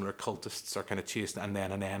kind of similar cultists are kind of chasing, and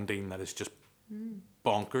then an ending that is just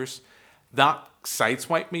bonkers. That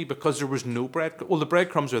sideswiped me because there was no bread. Well, the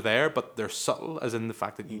breadcrumbs are there, but they're subtle, as in the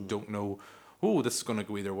fact that you don't know, oh, this is going to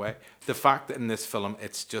go either way. The fact that in this film,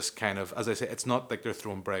 it's just kind of, as I say, it's not like they're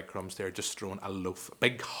throwing breadcrumbs. They're just throwing a loaf, a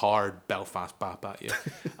big, hard Belfast bap at you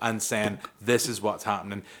and saying, this is what's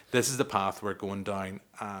happening. This is the path we're going down.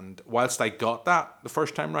 And whilst I got that the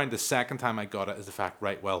first time round, the second time I got it is the fact,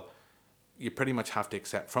 right, well, you pretty much have to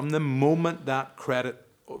accept from the moment that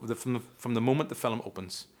from the moment the film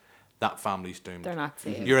opens, that family's doomed. They're not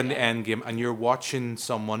safe. You're in the end game, and you're watching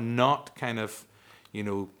someone not kind of,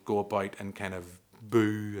 go about and kind of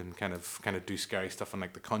boo and kind of do scary stuff and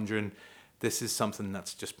like The Conjuring. This is something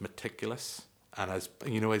that's just meticulous, and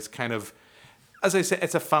it's kind of, as I say,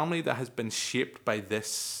 it's a family that has been shaped by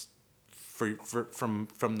this from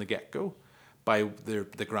the get go, by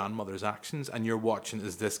the grandmother's actions, and you're watching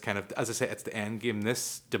as this kind of, as I say, it's the end game.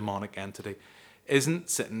 This demonic entity isn't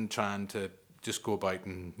sitting trying to just go about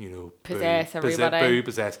and, you know, Possess everybody.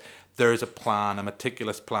 Possess. There's a plan, a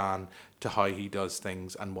meticulous plan to how he does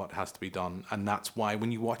things and what has to be done. And that's why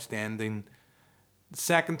when you watch the ending, the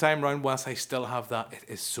second time round, whilst I still have that, it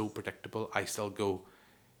is so predictable. I still go,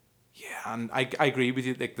 yeah, and I agree with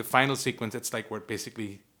you. Like the final sequence, it's like where it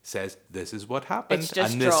basically says, this is what happened. It's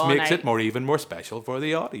just And this makes out. it even more special for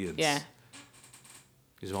the audience. Yeah.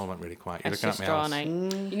 You all went really quiet. You're It's looking just at me,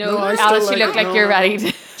 drawn Alice. out. You know, No, I Alice, still you like look it. like you're ready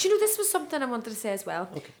to... Do you know, this was something I wanted to say as well.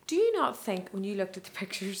 Do you not think when you looked at the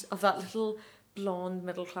pictures of that little blonde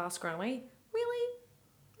middle class granny, really?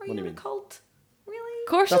 Are you do you in a mean? cult? Really?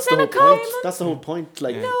 Of course That's she's the in a whole point. cult. That's the whole point.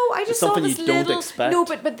 Like, No, I it's just saw something this you little. don't expect. No,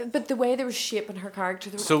 but the way they were shaping her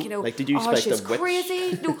character, they were So- like, you know, Like, did you oh, expect she's a witch?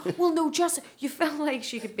 crazy. No, well, no, just you felt like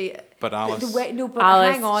she could be. But Alice- the way, no, but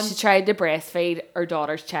Alice, hang on, she tried to breastfeed her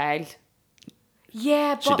daughter's child.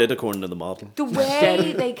 yeah, but She did according to the model. the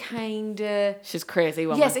way they kind of. She's crazy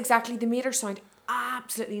woman. Yes, exactly. They made her sound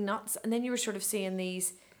absolutely nuts, and then you were sort of seeing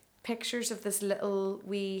these pictures of this little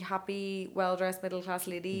wee happy well-dressed middle-class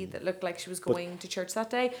lady that looked like she was going to church that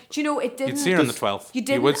day. Do you know, it didn't... You'd see her on the 12th. You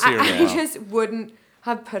didn't... would see her. I yeah. just wouldn't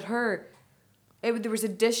have put her... There was a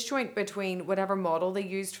disjoint between whatever model they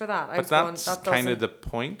used for that. But that's kind of the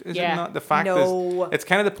point, is Yeah. it not? The fact No. is, it's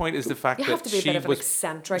kind of the point is the fact You that have to be a she bit of an was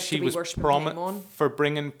eccentric she to be was worshipping Paimon. for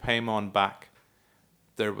bringing Paimon back.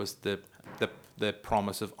 There was the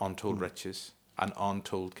promise of untold riches and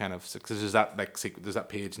untold kind of success. There's that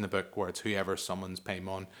page in the book where it's whoever summons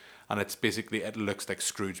Paimon, and it's basically it looks like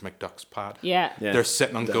Scrooge McDuck's pad. Yeah. Yeah. They're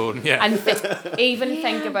sitting on gold. Yeah. And even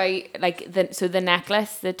think about like the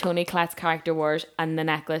necklace that Tony Collette's character wears, and the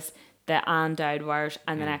necklace that Anne Dowd wears,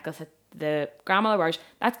 and the necklace that the grandmother wears.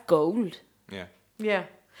 That's gold. yeah. Yeah.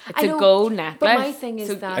 It's a gold necklace. But my thing is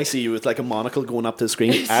So- that... I see you with like a monocle going up to the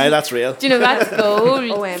screen. Aye, that's real. Do you know that's gold?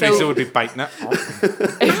 OMG. Lisa would be biting it.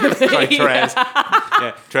 Sorry, Therese.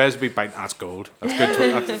 Yeah, Therese would be biting. That's gold.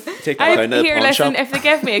 That's good. Take that down to the Here, pawn listen. shop. If they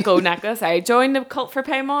give me a gold necklace, I join the cult for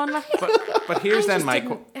Paimon. But here's I then just my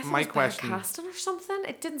didn't- if it my was bad question. casting or something,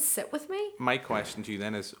 it didn't sit with me. My question to you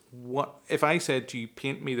then is, what if I said to you,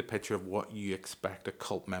 paint me the picture of what you expect a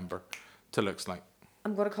cult member to look like?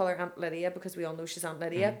 I'm going to call her Aunt Lydia because we all know she's Aunt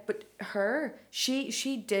Lydia. But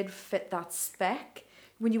she did fit that spec.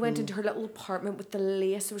 When you went into her little apartment with the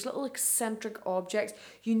lace, there was little eccentric objects.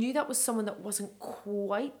 You knew that was someone that wasn't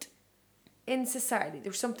quite in society. There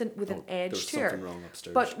was something with an edge There's to her. something wrong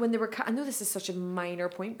upstairs. But when they were, I know this is such a minor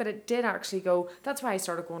point, but it did actually go. That's why I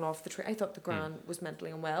started going off the train. I thought the Gran was mentally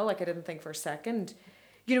unwell. Like I didn't think for a second,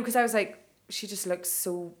 you know, because I was like, she just looks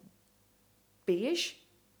so beige.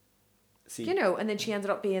 See, You know, and then she ended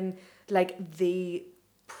up being like the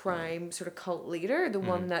prime sort of cult leader, the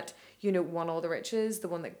one that, you know, won all the riches, the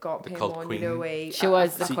one that got The cult Paimon, you queen. know, She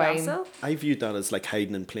was the queen. castle. I viewed that as like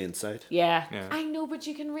hiding in plain sight. Yeah. Yeah. I know, but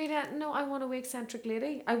you can read it. No, I want a wee eccentric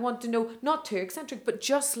lady. I want to know, not too eccentric, but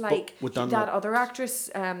just like with that Dunlop- other actress,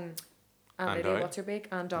 Aunt Lydia, Dowd. what's her bake,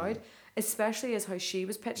 Anne Dowd, especially as how she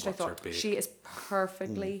was pitched. I What's her thought bake? she is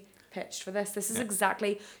perfectly pitched for this. This is Yeah.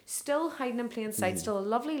 exactly still hiding in plain sight, still a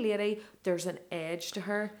lovely lady. There's an edge to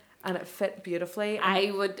her, and it fit beautifully. And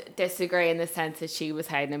I would disagree in the sense that she was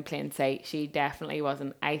hiding in plain sight. She definitely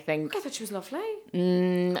wasn't. I think I thought she was lovely.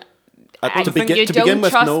 I To think begin- you to don't begin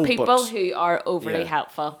with, trust no, people but- who are overly Yeah.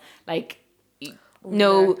 helpful. Like,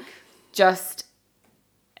 yeah. just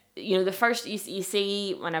you know, the first you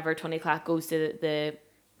see whenever Tony Clark goes to the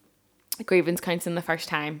grievance counselling the first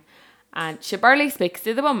time, and she barely speaks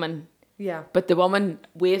to the woman, Yeah. but the woman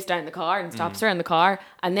waves down the car and stops her in the car,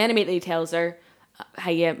 and then immediately tells her,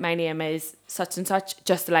 "Hi, my name is such and such,"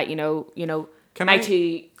 just to let you know, Can my I-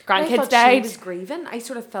 two I grandkids thought died. she was grieving. I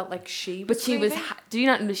sort of felt like she was But she was. grieving. Do you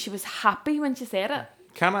not know she was happy when she said it?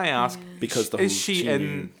 Can I ask, Because the is whole she she in,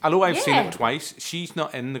 knew. although I've seen Yeah. it twice, she's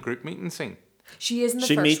not in the group meeting scene? She is in the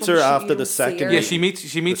She first meets one, her but after you the don't see second her. Yeah, meeting.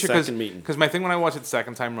 she meets The her second meeting. because my thing when I watched it the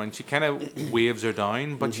second time round, she kind of waves her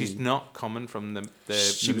down, but she's not coming from the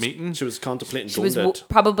meeting. She was contemplating She going was to it.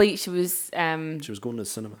 probably she was She was going to the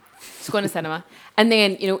cinema. She's going to cinema. And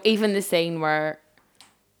then, even the scene where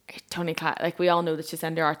Tony Clark, like we all know that she's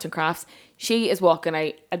into arts and crafts, she is walking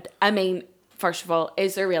out. I mean, first of all,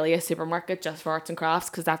 is there really a supermarket just for arts and crafts?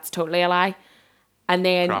 Because that's totally a lie. And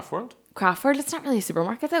then Craft World? Craft World, it's not really a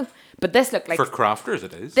supermarket though. But this looked like For crafters,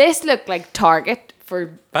 it is. Target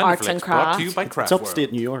for arts and Netflix brought to you crafts. by It's Craft World.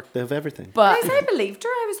 upstate New York. They have everything. But Guys, I believed her.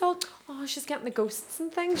 I was all, oh, she's getting the ghosts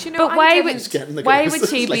and things, you know. But I'm why giving- would getting the why ghosts. would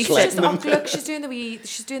she It's be like sitting? collecting Oh, look, she's doing the wee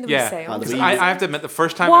Yeah, seance. the wee- I have to admit, the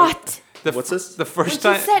first time. What? The What's this? The When first she's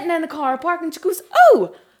time. sitting in the car park and she goes,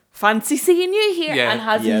 "Oh, fancy seeing you here, Yeah. and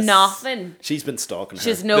has Yes. nothing. She's been stalking her.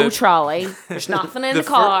 She's no trolley. There's nothing in the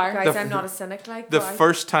car. Guys, I'm not a cynic like The but I-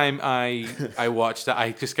 first time I watched it,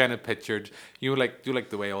 I just kind of pictured, like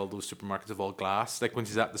the way all those supermarkets have all glass. Like when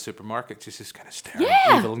she's at the supermarket, she's just kind of staring,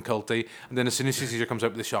 Yeah. evil and culty. And then as soon as she sees her comes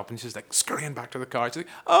out of the shop, and she's like scurrying back to the car. She's like,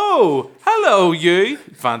 "Oh, hello, you!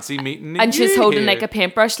 Fancy meeting And she's you holding here." like a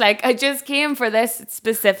paintbrush, like, I just came for this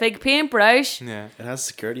specific paintbrush. Yeah. It has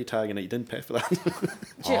security tag in it. You didn't pay for that.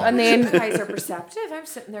 And then guys are perceptive. I'm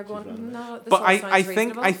sitting there going, no, this But all sounds I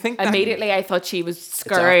think reasonable. that, immediately I thought she was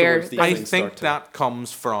afterwards scarier. these I things think start to- that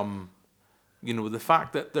comes from, the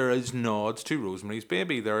fact that there is nods to Rosemary's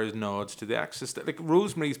Baby. There is nods to The Exorcist. Like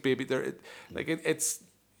Rosemary's Baby, it's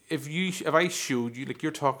if I showed you, like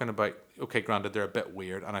you're talking about, okay, granted they're a bit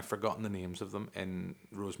weird, and I've forgotten the names of them in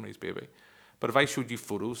Rosemary's Baby, but if I showed you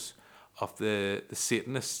photos of the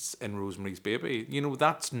Satanists in Rosemary's Baby,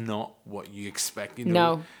 that's not what you expect.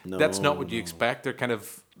 No. That's not what you expect. They're kind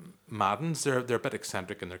of Maddens. They're a bit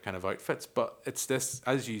eccentric in their kind of outfits, but it's this,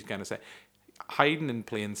 as you kind of say, hiding in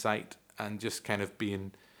plain sight and just kind of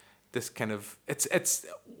being this kind of it's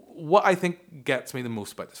what I think gets me the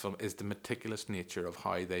most about this film is the meticulous nature of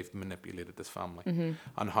how they've manipulated this family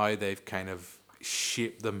and how they've kind of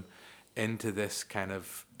shaped them into this kind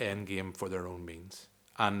of end game for their own means.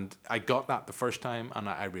 And I got that the first time, and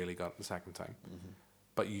I really got it the second time.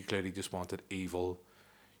 But you clearly just wanted evil.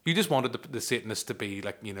 You just wanted the Satanists to be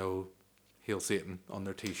like, Hail Satan on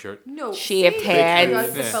their T-shirt. No, Shaved see, head.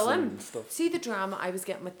 throughout the Yeah. film, see the drama I was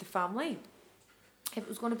getting with the family. If it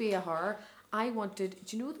was going to be a horror, I wanted.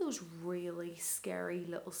 Do you know those really scary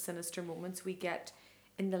little sinister moments we get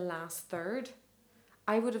in the last third?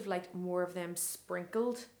 I would have liked more of them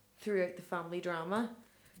sprinkled throughout the family drama.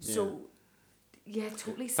 So, yeah,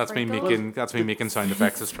 totally. That's me sprinkled. making sound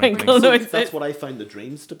effects of Sprinkle sprinkling. noises. That's what I found the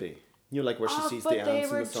dreams to be. Like where she Oh, sees but the they ants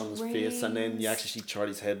in were the son's face, and then you actually see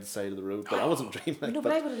Charlie's head at the side of the road. But I wasn't dreaming like No, that.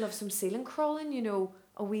 but I would have loved some ceiling crawling.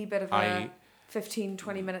 A wee bit of a 15,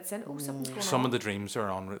 20 minutes in. Oh, something's going on. Some of the dreams are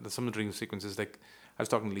on. Some of the dream sequences, like I was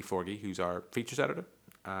talking to Lee Forgy, who's our features editor,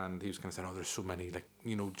 and he was kind of saying, "Oh, there's so many, like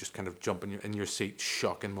just kind of jump in your seat,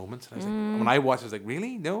 shocking moments." And I was like, when I watched, I was like,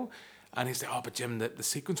 "Really? No?" And he's like, "Oh, but Jim, the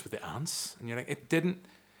sequence with the ants," and you're like, "It didn't."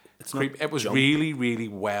 It's creep. not It was jump. really, really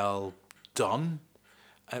well done.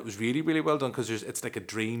 It was really, really well done because it's like a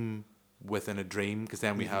dream within a dream. Because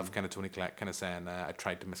then we have kind of Tony Collette kind of saying, "I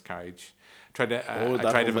tried to miscarriage." I that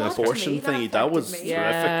tried to whole miscarriage. abortion That thingy, that was affected me.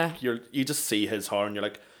 terrific. Yeah. You just see his horror and you're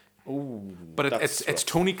like, oh. But that's it's rough.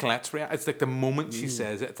 Tony Collette's reaction. It's like the moment she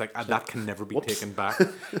says it, it's like that can never be taken back.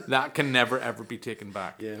 That can never ever be taken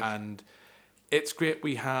back. Yeah. And it's great.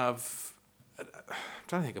 We have. I'm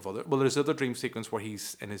trying to think of other. Well, there's other dream sequence where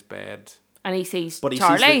he's in his bed. And he sees But he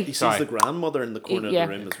Charlie. sees Sorry. the grandmother in the corner Yeah. of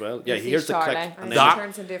the room as well. Yeah, He he hears sees the click. Charlie. And And then it That-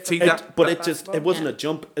 turns into a see, different- that- but that it just basketball. it wasn't Yeah. a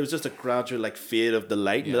jump. It was just a gradual like fade of the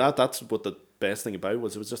light. Yeah. And that's what the best thing about it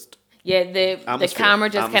was. It was just Yeah, the Atmosphere. camera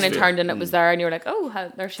just kind of Atmosphere. turned and it was there, and you're like, oh,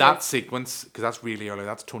 there she That is. sequence, because that's really early.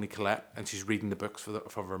 That's Tony Collette, and she's reading the books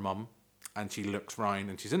for her mum, and she looks round,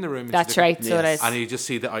 and she's in the room. And That's she's looking- right, so it Yes. is. And you just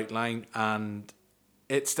see the outline, and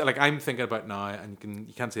it's like I'm thinking about now, and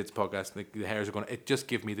you can't see it's a podcast. Like the hairs are going. It just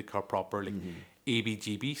give me the proper like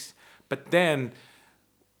EBGBs. But then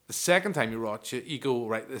the second time you watch it, you go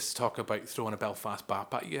right. Let's talk about throwing a Belfast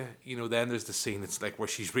bap at you. Then there's the scene. It's like where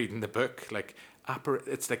she's reading the book, like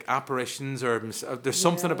it's like apparitions or there's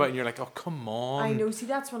something Yeah. about it, and you're like, oh come on. I know. See,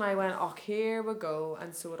 that's when I went, oh, here we go.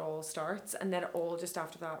 And so it all starts. And then it all just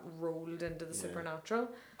after that rolled into the supernatural.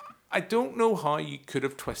 I don't know how you could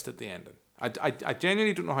have twisted the ending. I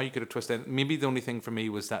genuinely don't know how you could have twisted it. Maybe the only thing for me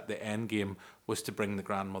was that the end game was to bring the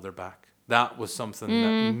grandmother back. That was something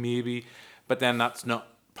that maybe, but then that's not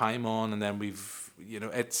Paimon, and then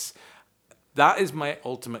that is my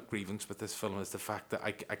ultimate grievance with this film is the fact that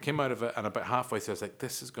I came out of it and about halfway through I was like,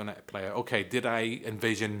 this is going to play out. Okay, did I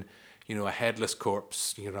envision, a headless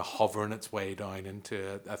corpse, hovering its way down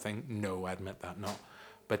into a thing? No, I admit that not.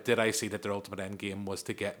 But did I see that their ultimate end game was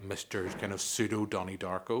to get Mr. kind of pseudo Donnie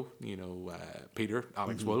Darko, Peter,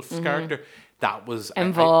 Alex Wolff's character? That was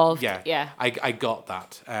Involved, yeah. yeah. I got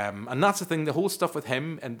that. And that's the thing, the whole stuff with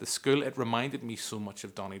him and the school, it reminded me so much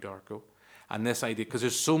of Donnie Darko. And this idea, because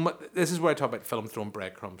there's so much, this is where I talk about film throwing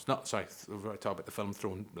breadcrumbs. Where I talk about the film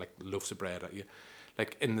throwing like loaves of bread at you.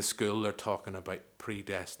 Like in the school, they're talking about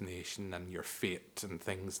predestination and your fate and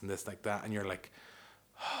things and this like that. And you're like,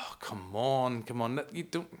 oh, come on.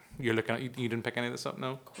 You're looking at, you didn't pick any of this up,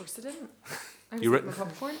 no? Of course I didn't. I was You eating my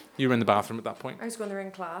popcorn. You were in the bathroom at that point. I was going there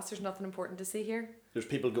in class. There's nothing important to see here. there's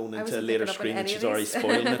people going I into a wasn't later picking up on screen and any she's of already these.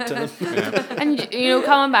 spoiling it to them. And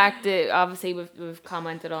coming back to, obviously we've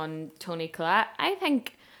commented on Tony Collette. I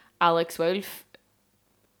think Alex Wolff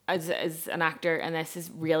as an actor, and this is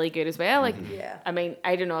really good as well. Like, Yeah. I mean,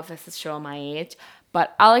 I don't know if this is showing my age,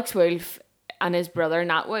 but Alex Wolff and his brother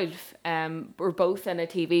Nat Wolff were both in a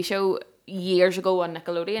TV show years ago on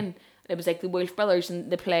Nickelodeon. It was like the Wolff brothers,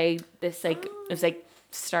 and they played this like it was like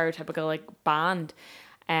stereotypical like band.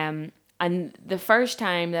 And the first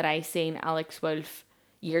time that I seen Alex Wolff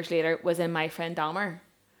years later was in My Friend Dahmer.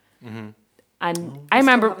 And I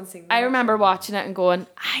haven't seen that, remember watching it and going,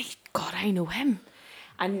 I know him.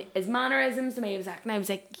 And his mannerisms, the way he was acting, I was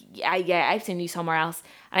like, yeah, I've seen you somewhere else.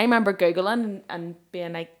 And I remember Googling and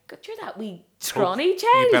being like, God, you're that wee scrawny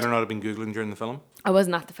child. You better not have been Googling during the film. I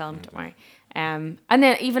wasn't at the film, don't worry. And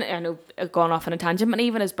then even, I know, I've gone off on a tangent, but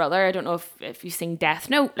even his brother, I don't know if you've seen Death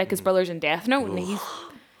Note, like his brother's in Death Note, and he's...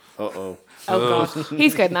 Uh-oh. Oh God,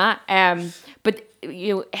 he's good in that. But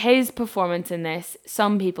you know, his performance in this,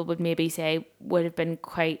 some people would maybe say would have been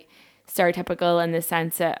quite stereotypical in the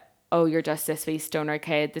sense that, oh, you're just this wee stoner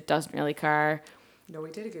kid that doesn't really care. No,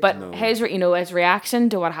 he did a good But job. his reaction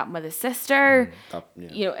to what happened with his sister, Yeah.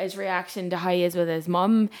 you know, his reaction to how he is with his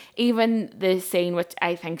mum, even the scene, which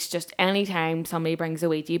I think's just any time somebody brings a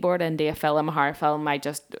Ouija board into a film, a horror film, I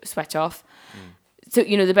just switch off. So,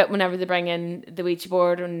 you know, the bit whenever they bring in the Ouija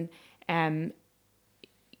board and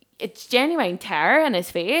it's genuine terror in his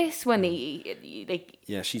face when he like...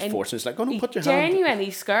 Yeah, she's and forcing. It's like, oh no, he's put your hand.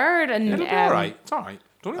 genuinely scared. And It'll be alright. It's alright.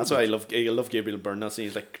 That's why I love Gabriel Byrne. That scene.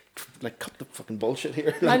 He's like cut the fucking bullshit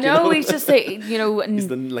here. I Like, know, you he's just like, you know... he's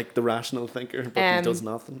the rational thinker, but he does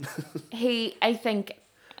nothing. I think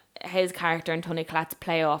his character and Tony Collette's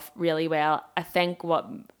play off really well. I think what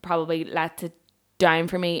probably let it down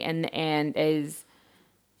for me in the end is,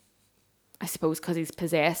 I suppose, because he's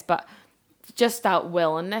possessed, but just that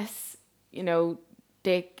willingness, you know,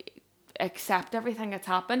 to accept everything that's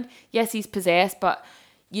happened. Yes, he's possessed, but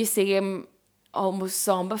you see him almost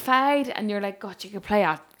zombified, and you're like, God, you could play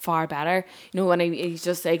that far better. You know, when he's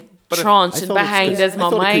just like trouncing behind his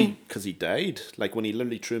mum. Because he died. Like when he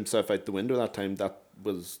literally threw himself out the window that time, that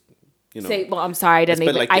was, you know. See, well, I'm sorry, I didn't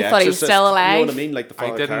even. Like I thought he was still alive. You know what I mean? Like the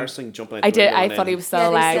Father Carson jumping out I the window. I thought he was still They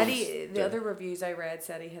alive. said the other reviews I read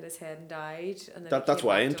said he hit his head and died. And then That's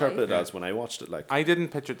why I interpreted it as when I watched it. Like I didn't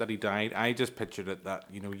picture that he died. I just pictured it that,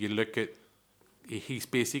 you know, you look at, he's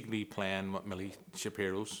basically playing what Millie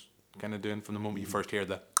Shapiro's kind of doing from the moment you first hear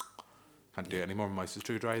the, can't do it anymore, my mouse is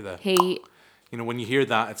too dry, you know, when you hear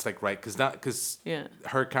that, it's like, right, because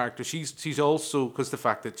her character, she's also, because the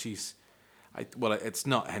fact that it's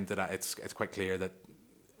not hinted at, it's quite clear that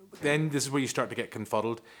then this is where you start to get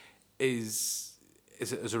confuddled. Is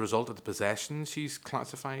it as a result of the possession she's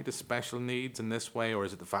classified as special needs in this way, or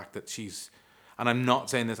is it the fact that she's, and I'm not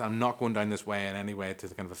saying this, I'm not going down this way in any way to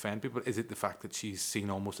kind of offend people, but is it the fact that she's seen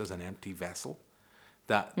almost as an empty vessel?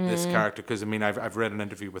 That this character, because I mean, I've read an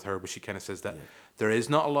interview with her where she kind of says that there is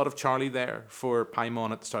not a lot of Charlie there for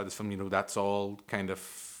Paimon at the start of this film. You know, that's all kind of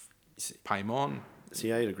Paimon.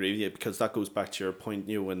 See, I'd agree with you, because that goes back to your point,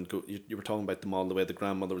 you know, when you were talking about them all the way the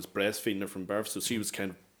grandmother was breastfeeding her from birth, so she was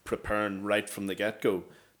kind of preparing right from the get-go.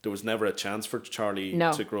 There was never a chance for Charlie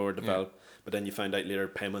to grow or develop. But then you find out later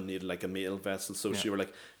Paimon needed like a male vessel, so she were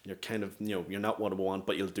like, you're kind of, you know, you're not what I want,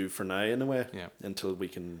 but you'll do for now in a way, until we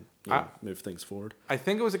can move things forward. I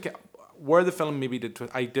think it was where the film maybe did.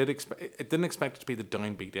 I didn't expect it to be the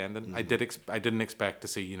downbeat ending. I didn't expect to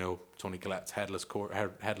see, you know, Tony Collette's headless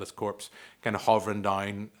corpse kind of hovering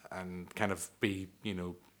down and kind of be, you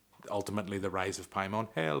know, ultimately the rise of Paimon,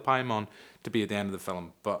 hail Paimon, to be at the end of the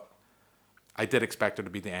film. But I did expect it to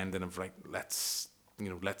be the ending of like, let's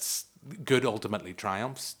good ultimately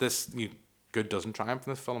triumphs. Good doesn't triumph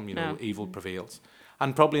in this film. You know, evil prevails,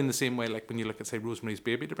 and probably in the same way, like when you look at say Rosemary's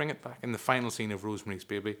Baby, to bring it back in the final scene of Rosemary's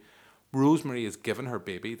Baby, Rosemary is given her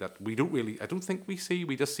baby that I don't think we see.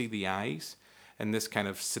 We just see the eyes and this kind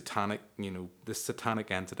of satanic, you know, this satanic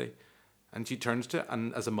entity, and she turns to it,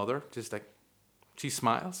 and as a mother, just like she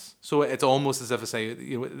smiles. So it's almost as if I say,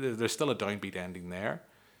 you know, there's still a downbeat ending there,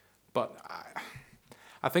 but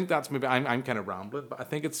I think that's maybe I'm kind of rambling, but I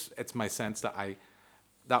think it's my sense that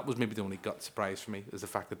that was maybe the only gut surprise for me, is the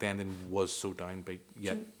fact that the ending was so downbeat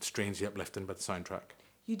yet strangely uplifting by the soundtrack.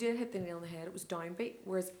 You did hit the nail on the head. It was downbeat,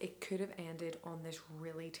 whereas it could have ended on this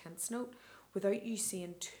really tense note without you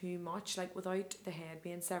seeing too much, like without the head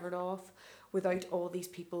being severed off, without all these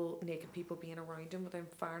naked people being around him, without him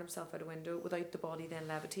firing himself out a window, without the body then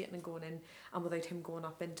levitating and going in, and without him going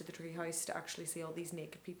up into the treehouse to actually see all these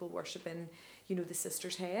naked people worshipping, you know, the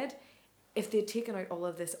sister's head. If they'd taken out all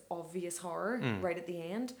of this obvious horror right at the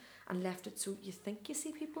end and left it so you think you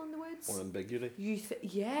see people in the woods. Or ambiguity.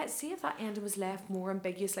 See if that ending was left more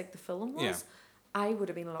ambiguous like the film was. I would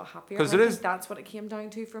have been a lot happier. 'Cause And it I is- think that's what it came down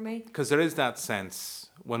to for me. Because there is that sense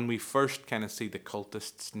when we first kind of see the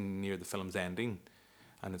cultists near the film's ending,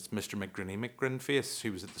 and it's Mr. McGrinface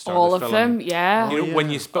who was at the start All of the of film. them, yeah. You know, when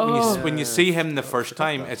you Oh. when you see him the Yeah, first forgot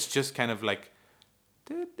time, that. it's just kind of like,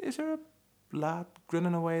 dude, is there a lad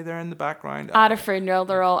grinning away there in the background? At a funeral,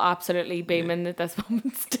 they're all absolutely beaming that this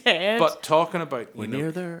woman's dead. But talking about We're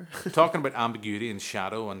near there. talking about ambiguity and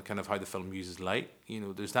shadow and kind of how the film uses light, you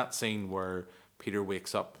know, there's that scene where Peter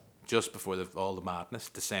wakes up just before all the madness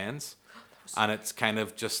descends, and it's kind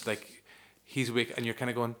of just like he's awake, and you're kind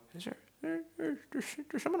of going, is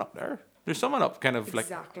there's someone up there? There's someone up, kind of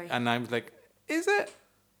Exactly. like, and I was like, is it?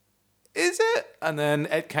 And then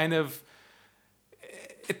it kind of.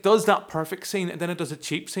 It does that perfect scene, and then it does a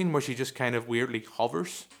cheap scene where she just kind of weirdly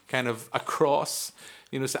hovers, kind of across,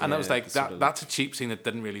 you know. And I was Yeah, like, sort of that's a cheap scene that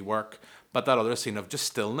didn't really work. But that other scene of just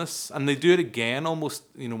stillness, and they do it again almost,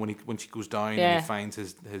 you know, when she goes down Yeah. and he finds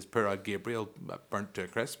his poor Gabriel burnt to a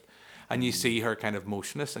crisp, and you see her kind of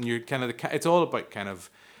motionless, and you're kind of it's all about kind of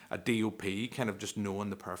a DOP, kind of just knowing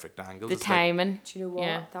the perfect angle. the It's like, timing. Do you know what?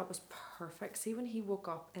 Yeah. That was perfect. See, when he woke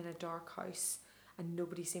up in a dark house and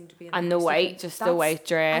nobody seemed to be in And the the house, white, thinking, just the that's- white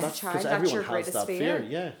dress. As a That's child, 'cause that's everyone your has greatest that fear.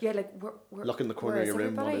 fear, yeah. Like, where, Look in the corner where of your is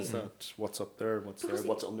room. What everybody? is that? What's up there? What's Because there?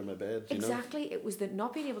 What's under my bed? You know? Exactly. It was the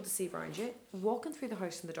not being able to see around you, walking through the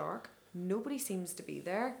house in the dark. Nobody seems to be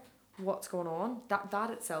there. What's going on? That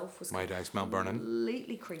itself was Why do I smell burning?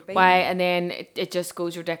 completely creepy. Why? And then it just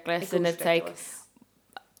goes ridiculous, and it's like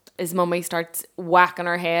his mummy starts whacking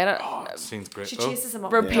her head Oh, that scene's great. she though. chases him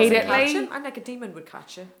up. Repeatedly. and doesn't catch him. I'm like a demon would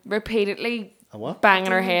catch you. repeatedly, A what?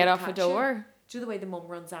 banging her Demon head would off a catch you. door. Do you know the way the mum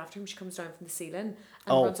runs after him? She comes down from the ceiling and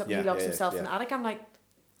Oh, runs up yeah, and he locks yeah, himself in yeah. the attic. I'm like,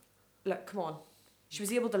 look, come on. She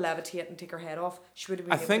was able to levitate and take her head off. She would have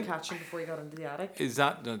been I able think- to catch him before he got into the attic. Is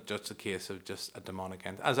that not just a case of just a demonic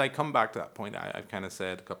end? As I come back to that point, I've kind of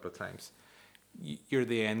said a couple of times, you're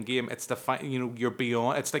the end game. It's the you know, you're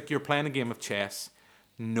beyond. It's like you're playing a game of chess,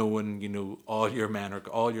 knowing, you know, all your men are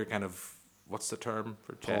all your kind of, what's the term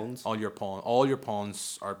for chess? Pawns. All your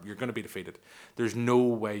pawns are, you're going to be defeated. There's no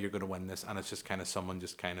way you're going to win this, and it's just kind of someone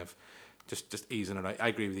just kind of just easing it out. I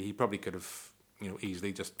agree with you. He probably could have, you know,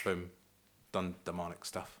 easily just boom, done demonic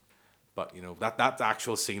stuff. But you know, that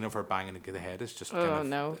actual scene of her banging into the head is just kind Oh of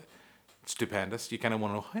no. stupendous. You kind of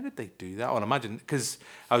want to know, how did they do that? Well, imagine, because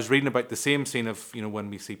I was reading about the same scene of, you know, when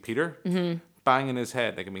we see Peter banging his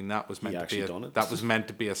head. Like, I mean, that was meant to be actually done it. that was meant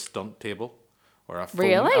to be a stunt table or a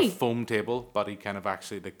Really? foam table, but he kind of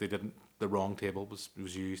actually, like, they didn't, the wrong table was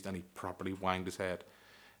used, and he properly wanged his head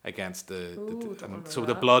against the Ooh, don't and remember so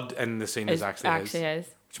the that. blood in the scene is It's actually his, his.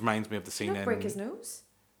 which reminds me of the Did scene he not in break his nose?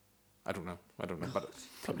 I don't know,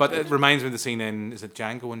 but it reminds me of the scene in, is it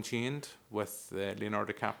Django Unchained with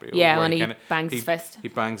Leonardo DiCaprio? Yeah, where when he kinda- bangs his fist. He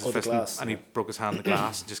bangs his Oh, the fist glass, and he yeah. broke his hand in the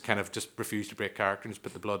glass and just kind of just refused to break character and just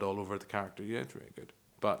put the blood all over the character. Yeah, it's really good.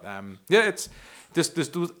 But yeah, it's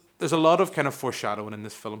there's a lot of kind of foreshadowing in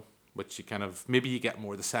this film, which you kind of, maybe you get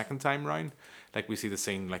more the second time round. Like we see the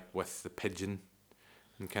scene like with the pigeon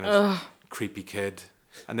and kind of creepy kid.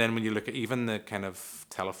 And then when you look at even the kind of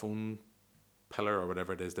telephone pillar or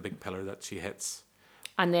whatever it is, the big pillar that she hits.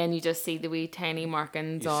 And then you just see the wee tiny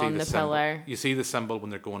markings You see on the symbol. pillar. You see the symbol when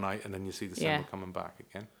they're going out, and then you see the symbol Yeah. coming back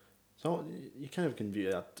again. So you kind of can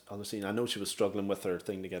view that other scene. I know she was struggling with her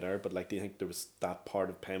thing to get out, but like, do you think there was that part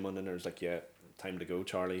of Paimon in her? It's like, yeah, time to go,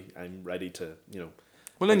 Charlie. I'm ready to, you know.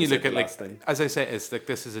 Well, then like you said, look the at, like, last thing. as I say, it's like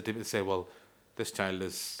this is a to say, well, this child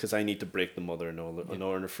is Because I need to break the mother in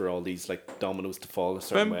order for all these like dominoes to fall a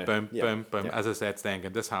certain boom, way. boom, Yeah, boom, boom. yeah. As I say, it's the end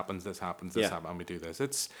game. This happens, this happens, this Yeah. happens, and we do this.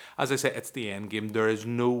 It's, as I say, it's the end game. There is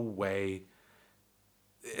no way.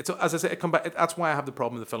 It's, as I say, it come back. That's why I have the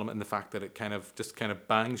problem with the film and the fact that it kind of just kind of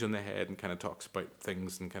bangs you on the head and kind of talks about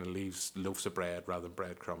things and kind of leaves loaves of bread rather than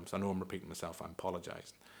breadcrumbs. I know I'm repeating myself. I'm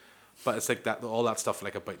apologising. But it's like that, all that stuff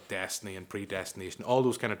like about destiny and predestination, all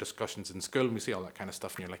those kind of discussions in school, and we see all that kind of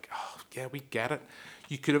stuff, and you're like, oh yeah, we get it.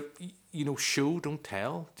 You could have, you know, show, don't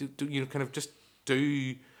tell. Do you know, kind of just do.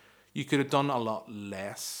 You could have done a lot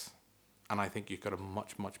less, and I think you could have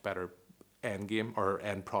much better end game or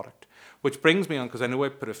end product. Which brings me on, because I know I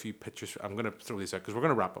put a few pictures. I'm going to throw these out because we're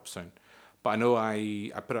going to wrap up soon. But I know I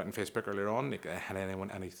put it out on Facebook earlier on. Like, had anyone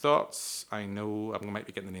any thoughts? I know I might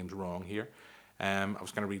be getting the names wrong here. I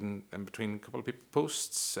was kind of reading in between a couple of people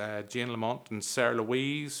posts. Jane Lamont and Sarah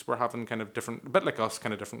Louise were having kind of different, a bit like us,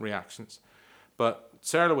 kind of different reactions. But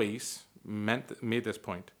Sarah Louise made this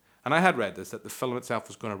point, and I had read this, that the film itself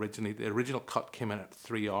was going to the original cut came in at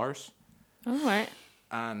 3 hours, All right.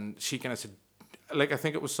 and she kind of said, like, I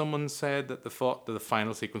think it was someone said that the thought that the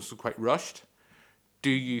final sequence was quite rushed. Do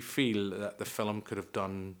you feel that the film could have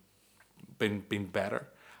done been better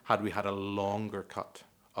had we had a longer cut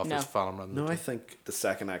of No. this film. Rather than No, the I two. think the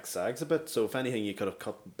second act sags a bit. So if anything, you could have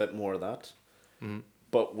cut a bit more of that. Mm-hmm.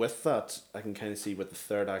 But with that, I can kind of see with the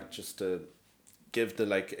third act just to give the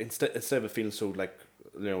like instead of it feeling so like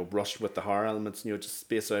rushed with the horror elements, just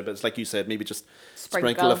space out. But it's like you said, maybe just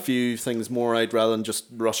sprinkle a few things more out rather than just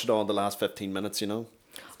rush it all in the last 15 minutes.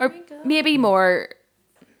 Or maybe more,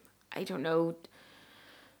 I don't know.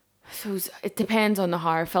 I suppose it depends on the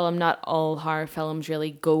horror film. Not all horror films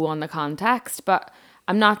really go on the context, but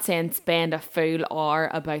I'm not saying spend a full hour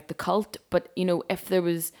about the cult, but if there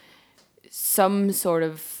was some sort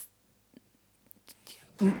of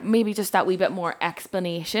maybe just that wee bit more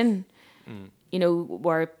explanation,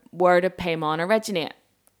 where did Paimon originate?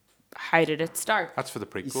 How did it start? That's for the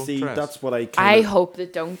prequel. You see, Therese. that's what I I hope they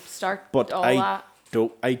don't start But all I that.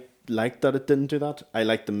 don't. I like that it didn't do that. I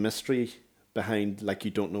like the mystery behind, like,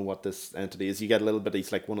 you don't know what this entity is. You get a little bit.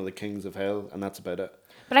 He's like one of the kings of hell, and that's about it.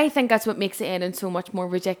 But I think that's what makes it ending so much more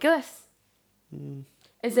ridiculous.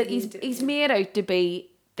 Is that he's made out to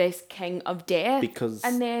be this king of death,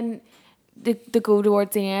 and then they go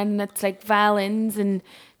towards the end, and it's like violins and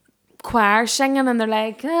choir singing, and they're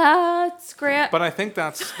like, it's great. But I think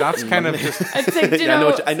that's kind of just. I think,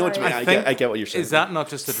 I know what you mean. I get what you're saying. Is that not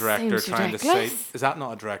just a director Seems trying to say? ridiculous. Is that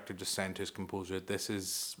not a director just saying to his composer,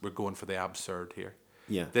 we're going for the absurd here.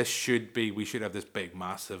 Yeah. We should have this big,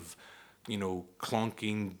 massive,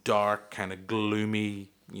 clunking, dark, kind of gloomy,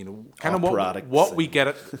 kind of what we get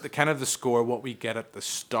at the kind of the score, what we get at the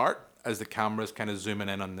start as the camera's kind of zooming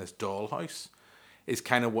in on this dollhouse is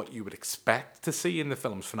kind of what you would expect to see in the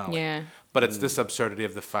film's finale. Yeah. But it's this absurdity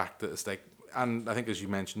of the fact that it's like, and I think as you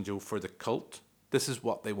mentioned, Joe, for the cult, this is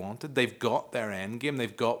what they wanted. They've got their end game.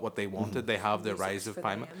 They've got what they wanted. They have their rise of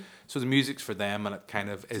Paimon. So the music's for them, and it kind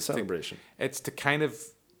of is celebration. It's to kind of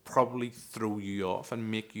probably throw you off and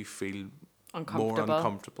make you feel more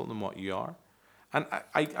uncomfortable than what you are. And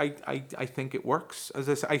I think it works. As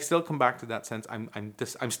I say, I still come back to that sense.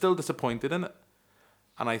 I'm still disappointed in it,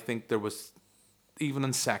 and I think there was, even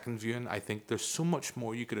in second viewing, I think there's so much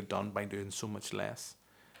more you could have done by doing so much less.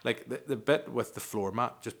 Like the bit with the floor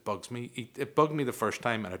mat just bugs me. It bugged me the first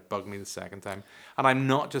time, and it bugged me the second time. And I'm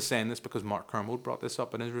not just saying this because Mark Kermode brought this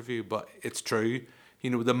up in his review, but it's true.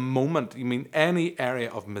 The moment, any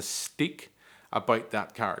area of mystique about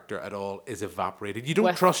that character at all is evaporated. You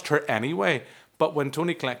don't trust her anyway. But when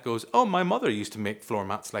Toni Collette goes, "Oh, my mother used to make floor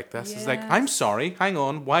mats like this," it's like, I'm sorry, hang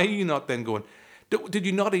on. Why are you not then going? Did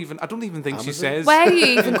you not even? I don't even think she says. Why do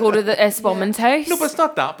you even go to this woman's house? No, but it's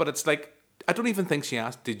not that. But it's like, I don't even think she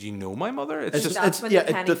asked, "Did you know my mother?" It's just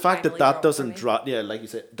the fact that doesn't drop. Yeah, like you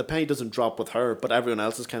said, the penny doesn't drop with her, but everyone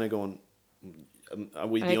else is kind of going, "Are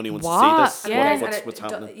we the only ones to see this? Yeah. What's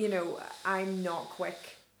happening?" I'm not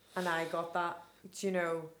quick, and I got that.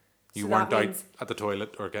 You weren't out at the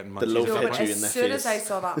toilet or getting munchies. The loaf but hit you in the as soon face. as I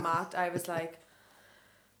saw that mat, I was like,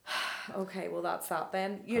 okay, well that's that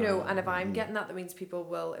then. And if I'm getting that means it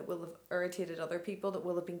will have irritated other people that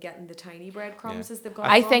will have been getting the tiny breadcrumbs as they've gone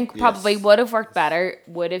I along. think probably would have worked better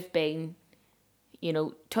would have been,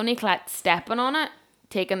 Toni Collette stepping on it,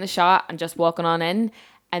 taking the shot and just walking on in.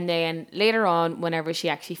 And then later on, whenever she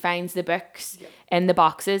actually finds the books in the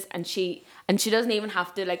boxes, and she doesn't even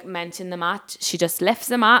have to mention the mat, she just lifts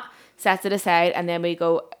the mat, sets it aside, and then we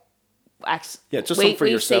go. Just something for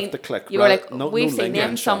yourself to click. You were like, we've seen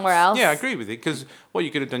them somewhere else. Yeah, I agree with you, because what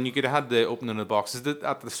you could have done, you could have had the opening of the boxes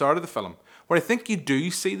at the start of the film, where I think you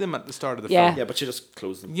do see them at the start of the film. Yeah, but she just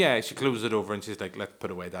closed them. Yeah, she closes it over and she's like, let's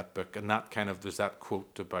put away that book. And that kind of, there's that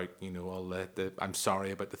quote about, all the I'm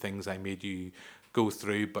sorry about the things I made you go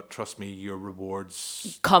through, but trust me, your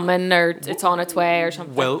rewards coming, or it's on its way, or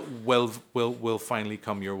something. Will finally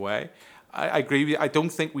come your way. I agree with you. I don't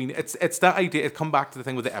think it's that idea. It come back to the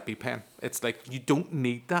thing with the EpiPen. It's like, you don't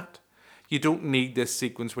need that. You don't need this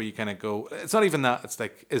sequence where you kind of go, it's not even that. It's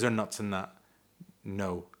like, is there nuts in that?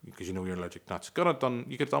 No, because you're allergic to nuts.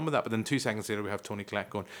 You get done with that. But then 2 seconds later, we have Toni Collette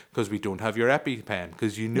going, because we don't have your EpiPen,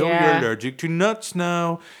 because you're allergic to nuts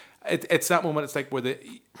now. It's that moment. It's like where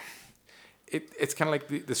it's kind of like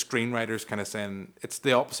the screenwriters kind of saying, it's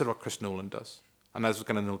the opposite of what Chris Nolan does. And that's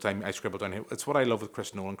kind of note I scribbled down here. It's what I love with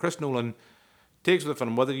Chris Nolan. Chris Nolan takes with the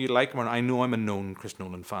film, whether you like him or not. I know I'm a known Chris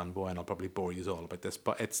Nolan fanboy, and I'll probably bore you all about this,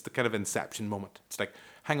 but it's the kind of inception moment. It's like,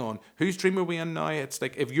 hang on, whose dream are we in now? It's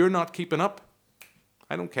like, if you're not keeping up,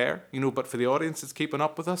 I don't care, but for the audience that's keeping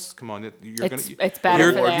up with us, come on, it's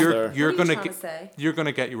better for them. You're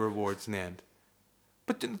gonna get your rewards in the end.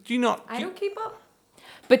 But do you not? I don't keep up.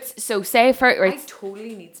 But so say for I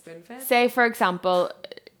totally need spoon-fed. Say for example,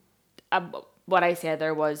 what I said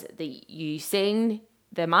there was you seen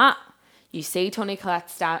the mat, you see Toni Collette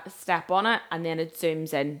step on it, and then it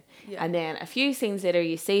zooms in. Yeah. And then a few scenes later,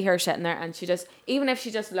 you see her sitting there, and she just, even if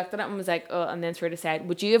she just looked at it and was like, oh, and then sort of said,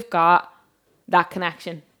 would you have got that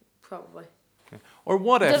connection? Probably. Or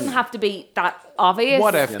what It if... doesn't have to be that obvious.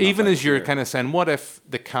 What if, Yeah, not even that as you're clear. kind of saying, what if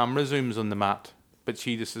the camera zooms on the mat, but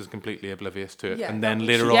she just is completely oblivious to it, Yeah, and that then would-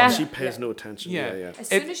 later Yeah. on, She pays no attention. Yeah. Yeah.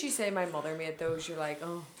 As It- soon as you say my mother made those, you're like,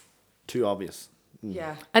 oh, Too obvious.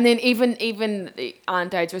 yeah. And then even the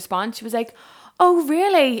Aunt Dide's response, she was like, oh,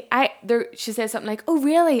 really? She said something like, oh,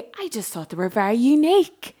 really? I just thought they were very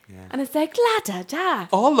unique. And it's like, la da da.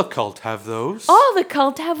 all the cult have those. All the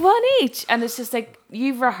cult have one each. And it's just like,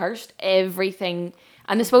 you've rehearsed everything.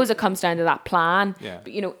 And I suppose it comes down to that plan. Yeah.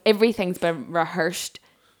 But, you know, everything's been rehearsed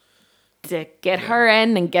to get her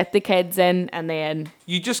in and get the kids in, and then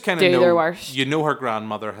You just kind do of know, their worst. you know her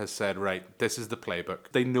grandmother has said, right, this is the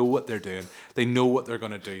playbook. They know what they're doing. They know what they're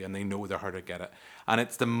going to do, and they know how to get it. And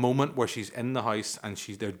it's the moment where she's in the house and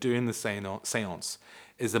they're doing the seance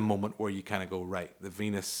is the moment where you kind of go, right, the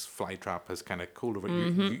Venus flytrap has kind of cooled over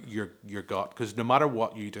your gut. Because no matter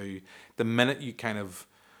what you do, the minute you kind of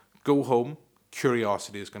go home,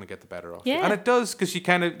 curiosity is going to get the better of you. Yeah. And it does, because she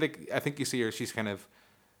kind of, like, I think you see her, she's kind of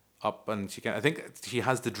up, and I think she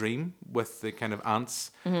has the dream with the kind of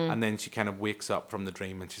ants, and then she kind of wakes up from the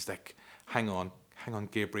dream and she's like, hang on,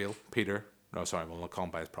 Gabriel, Peter, no, sorry, we'll not call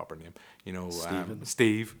him by his proper name, you know,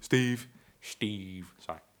 Steve,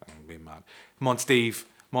 sorry, I'm being mad, come on Steve,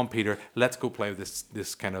 come on Peter, let's go play with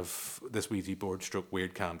this kind of, this Ouija board stroke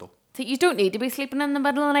weird candle. so you don't need to be sleeping in the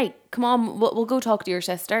middle of the night. Come on, we'll go talk to your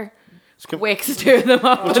sister. Come- Wakes the two of them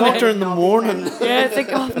up. I talked to her in the morning. Yeah, it's like,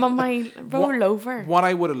 oh, mama, roll over. What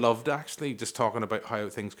I would have loved, actually, just talking about how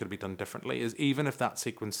things could be done differently, is even if that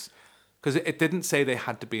sequence, because it didn't say they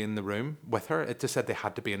had to be in the room with her, it just said they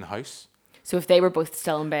had to be in the house. So if they were both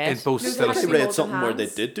still in bed. It's both No, they still had I to be read holding something where they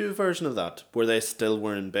hands. did do a version of that, where they still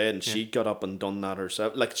were in bed and she got up and done that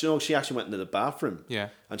herself. Like, you know, she actually went into the bathroom. Yeah.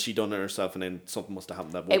 And she done it herself, and then something must have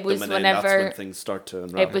happened that woke It was them, and then that's whenever- when things start to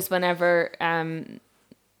unravel. It was whenever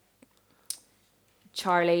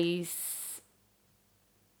Charlie's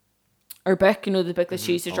book, you know, the book that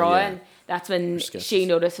she used to Oh, draw yeah. in. That's when sketches. she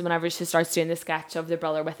noticed whenever she starts doing the sketch of the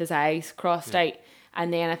brother with his eyes crossed out.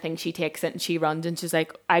 And then I think she takes it and she runs and she's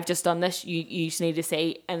like, I've just done this. You just need to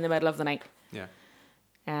see in the middle of the night. Yeah.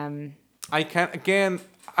 Um, I can't, again,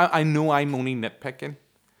 I know I'm only nitpicking,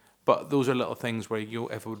 but those are little things where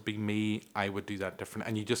if it would be me, I would do that different.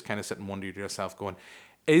 And you just kind of sit and wonder to yourself going,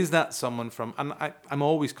 is that someone from, and I'm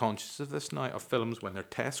always conscious of this now, of films when they're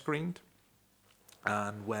test screened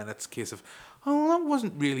and when it's a case of, oh, that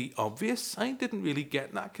wasn't really obvious. I didn't really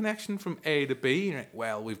get that connection from A to B. Right,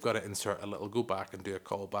 well, we've got to insert a little go back and do a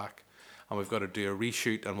callback. And we've got to do a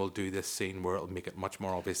reshoot, and we'll do this scene where it'll make it much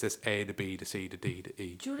more obvious. This A to B to C to D to E, Do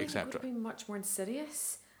you think it would etc. have been much more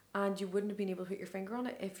insidious, and you wouldn't have been able to put your finger on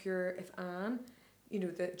it if Anne, you know,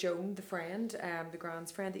 the Joan, the friend, the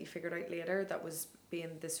Grand's friend that you figured out later that was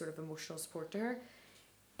being this sort of emotional support to her.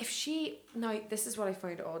 If she, now this is what I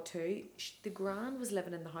found odd too, the Grand was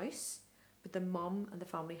living in the house, but the mum and the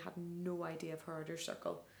family had no idea of her outer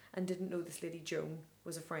circle and didn't know this lady Joan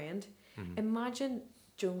was a friend. Imagine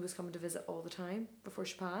Joan was coming to visit all the time before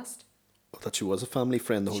she passed. I thought she was a family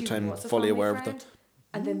friend the whole She time, was a fully family aware friend, of that.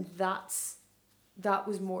 and then that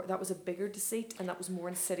was a bigger deceit, and that was more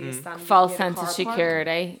insidious than false being in a sense of car park.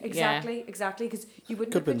 security. Exactly, because you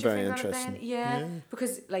wouldn't Could have have put been your very finger on it then. interesting. Yeah,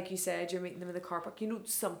 because like you said, you're meeting them in the car park. You know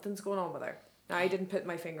something's going on with her. Now I didn't put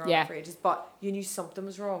my finger on Yeah. it for ages, but you knew something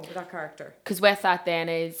was wrong with that character. Because with that then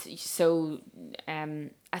is, so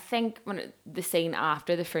I think the scene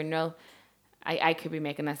after the funeral, I could be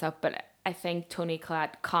making this up, but I think Toni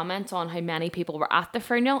Collette comments on how many people were at the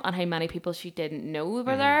funeral and how many people she didn't know were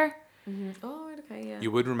there. Oh, right, okay, yeah.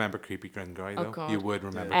 You would remember Creepy Grin Guy, though. God. You would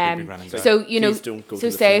remember Creepy Grin Guy. So, you know, Please don't go so to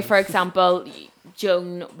the say, funeral. for example,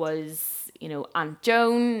 Joan was, you know, Aunt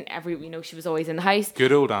Joan, she was always in the house.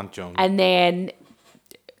 Good old Aunt Joan. And then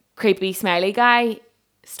creepy smiley guy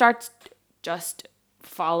starts just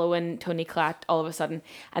following Toni Collette all of a sudden.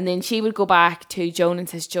 And then she would go back to Joan and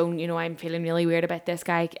says, Joan, you know, I'm feeling really weird about this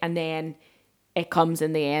guy. And then it comes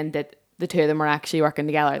in the end that the two of them are actually working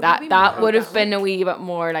together. That would have been a wee bit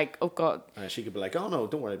more like, oh God. She could be like, oh no,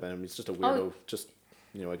 don't worry about him. He's just a weirdo. Just,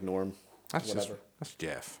 you know, ignore him. That's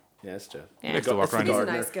Jeff. Yeah, it's Jeff. Yeah. He likes to walk around. He's a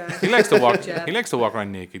gardener. nice guy. He likes to walk. Jeff. He likes to walk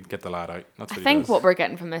around naked, get the lad out. That's what I he think does. what we're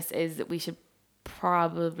getting from this is that we should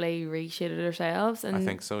probably reshoot it ourselves and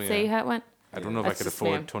think so, see yeah. how it went. I don't know if I That's could just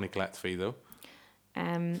afford me. Toni Collette's fee though. We could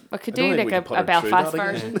I don't do think like we could put a her through Belfast that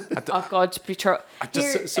version. again. Oh God, to be true.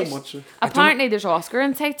 Just so much. Apparently, there's Oscar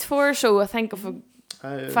insights for her, so I think if we,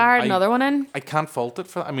 fired I- another one in. I can't fault it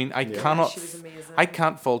for. I mean, I Yeah. cannot. She was amazing. I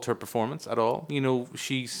can't fault her performance at all. You know,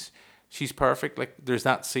 she's perfect. Like there's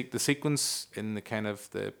that the sequence in the kind of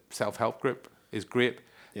the self-help group is great.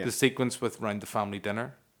 Yeah. The sequence with around the family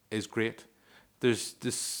dinner is great. There's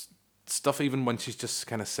this stuff even when she's just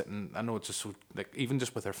kind of sitting. I know it's just so like even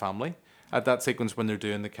just with her family at that sequence when they're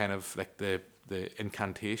doing the kind of like the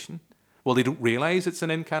incantation. Well, they don't realize it's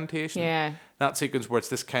an incantation. Yeah. That sequence where it's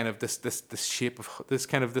this kind of this shape of this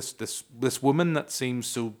kind of this woman that seems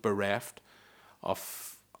so bereft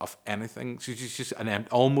of anything. She's just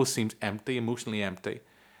almost seems empty, emotionally empty.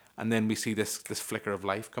 And then we see this flicker of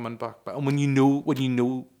life coming back. But when you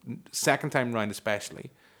know second time round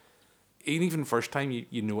especially, even first time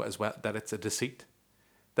you know it as well that it's a deceit.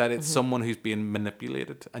 That it's someone who's being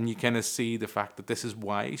manipulated, and you kind of see the fact that this is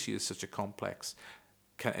why she is such a complex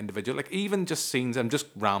kind of individual. Like even just scenes, I'm just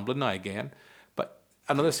rambling now again, but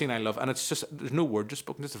another scene I love, and it's just there's no word just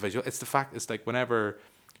spoken, just a visual. It's the fact it's like whenever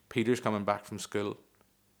Peter's coming back from school,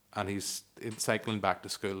 and he's cycling back to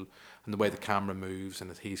school, and the way the camera moves,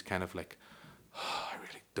 and he's kind of like, oh, I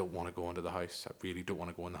really don't want to go into the house. I really don't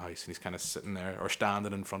want to go in the house, and he's kind of sitting there or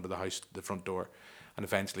standing in front of the house, the front door, and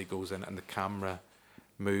eventually goes in, and the camera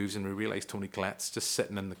moves, and we realise Toni Collette's just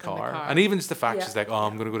sitting in the car. And even just the fact Yeah. she's like, oh,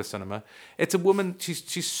 I'm going to go to cinema. It's a woman,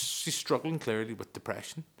 she's struggling clearly with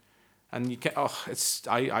depression. And you can't,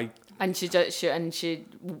 And she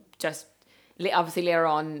just obviously later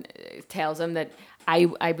on tells him that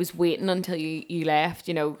I was waiting until you left,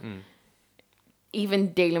 you know.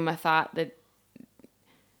 Even dealing with that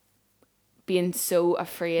being so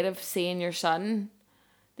afraid of seeing your son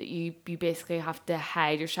that you basically have to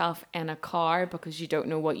hide yourself in a car because you don't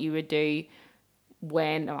know what you would do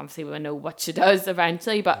when, obviously we know what she does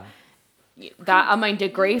eventually, but that amount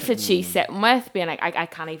of grief that she's sitting with, being like, I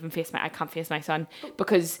can't face my son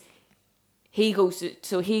because he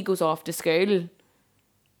goes off to school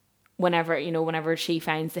whenever she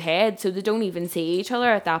finds the head, so they don't even see each other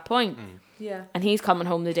at that point. Yeah. And he's coming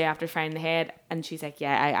home the day after finding the head, and she's like,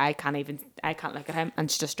 yeah, I can't look at him, and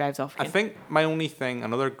she just drives off again. I think my only thing,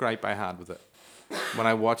 another gripe I had with it, when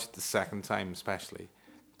I watched it the second time especially,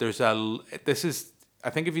 I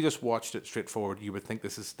think if you just watched it straightforward, you would think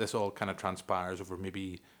this all kind of transpires over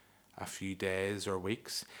maybe a few days or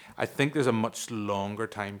weeks. I think there's a much longer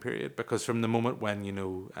time period, because from the moment when,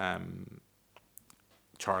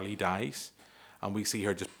 Charlie dies, and we see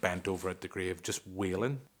her just bent over at the grave, just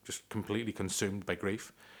wailing, just completely consumed by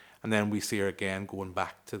grief. And then we see her again going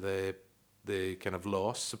back to the kind of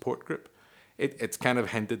lost support group. It's kind of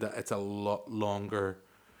hinted that it's a lot longer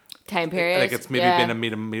time period. Like it's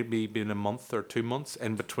maybe been a month or 2 months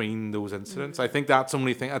in between those incidents. I think that's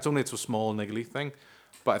only thing. It's a small niggly thing,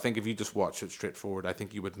 but I think if you just watch it straightforward, I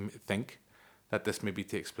think you would think that this maybe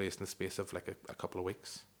takes place in the space of like a couple of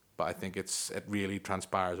weeks. But I think it really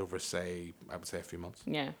transpires over, I would say a few months.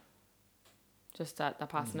 Yeah. Just that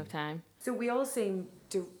passing of time. So we all seem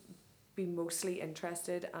to be mostly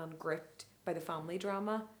interested and gripped by the family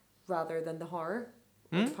drama rather than the horror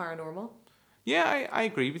or the paranormal. Yeah, I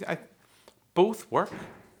agree with you. Both work.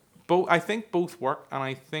 I think both work, and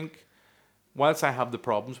I think whilst I have the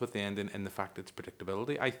problems with the ending and the fact it's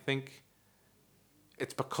predictability, I think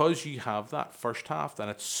it's because you have that first half that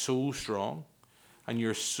it's so strong, and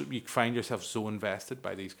you find yourself so invested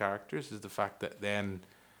by these characters, is the fact that then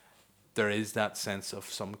there is that sense of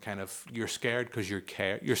some kind of you're scared because you're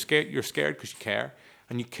scared because you care,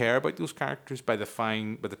 and you care about those characters by the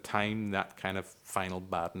time that kind of final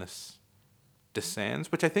badness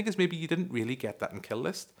descends, which I think is maybe you didn't really get that in Kill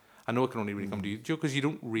List. I know it can only really come to you, Joe, because you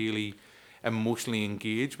don't really emotionally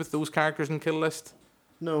engage with those characters in Kill List.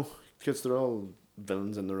 No, because they're all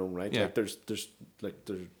villains in their own right. Yeah. Like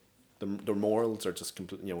their morals are just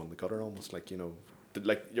completely in the gutter almost. Like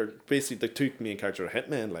like you're basically the two main characters are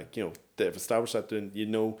hitmen. Like they've established that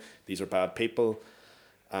these are bad people,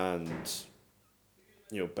 and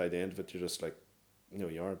by the end of it you're just like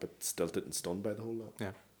you are a bit stilted and stunned by the whole lot.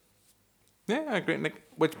 Yeah. Yeah, I agree.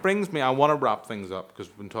 Which brings me, I want to wrap things up because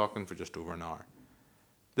we've been talking for just over an hour.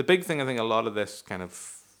 The big thing, I think a lot of this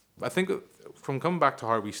I think from coming back to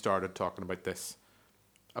how we started talking about this,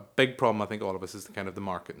 a big problem I think all of us is the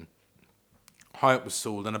marketing. How it was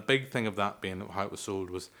sold, and a big thing of that being how it was sold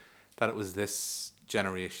was that it was this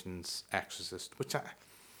generation's Exorcist, which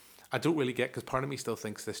I don't really get, because part of me still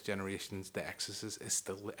thinks this generation's The Exorcist is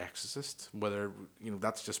still The Exorcist, whether,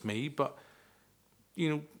 that's just me, but,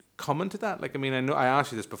 coming to that, I know I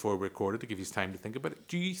asked you this before we recorded to give you time to think about it.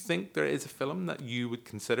 Do you think there is a film that you would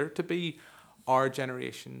consider to be our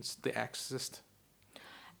generation's The Exorcist?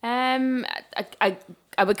 I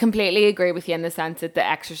would completely agree with you in the sense that The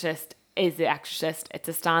Exorcist is The Exorcist. It's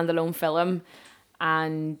a standalone film,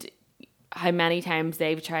 and how many times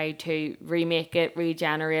they've tried to remake it,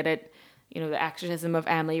 regenerate it, you know, the exorcism of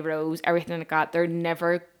Emily Rose, everything like that, they're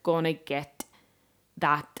never gonna get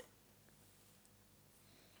that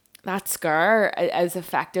scare as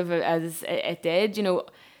effective as it did, you know.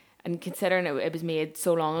 And considering it was made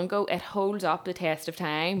so long ago, it holds up the test of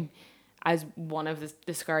time as one of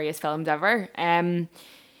the scariest films ever. I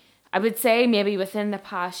would say maybe within the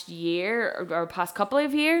past year or past couple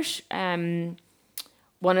of years,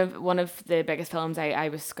 one of the biggest films I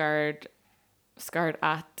was scared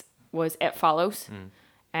at was It Follows.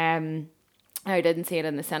 I didn't see it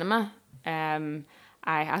in the cinema.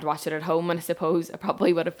 I had watched it at home, and I suppose I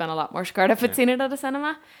probably would have been a lot more scared if I'd seen it at a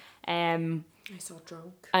cinema. I saw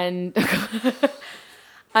Drunk. And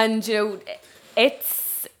and you know,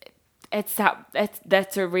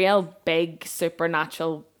 that's a real big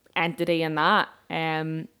supernatural entity in that.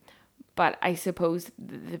 But I suppose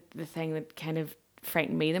the thing that kind of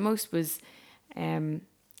frightened me the most was the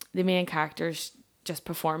main character's just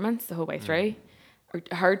performance the whole way through, or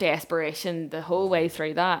her desperation the whole way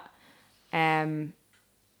through that.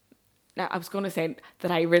 Now, I was going to say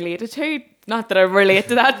that I related to, not that I relate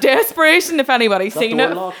to that desperation, if anybody's seen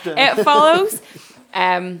it. It Follows.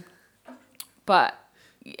 But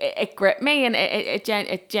it gripped me, and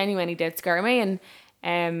it genuinely did scare me.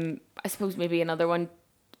 And I suppose maybe another one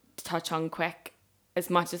to touch on quick, as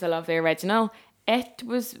much as I love the original, it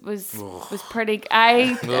was pretty.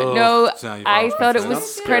 I thought it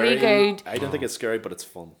was pretty good. I don't think it's scary, but it's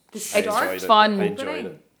fun. It's fun. I enjoyed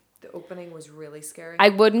it. The opening was really scary. I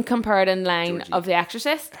wouldn't compare it in line of The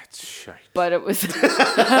Exorcist. That's shite. But it was.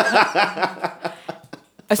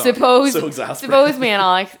 I suppose me and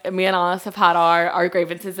Alice have had our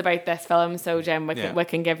grievances about this film, so Jim, we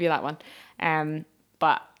can give you that one.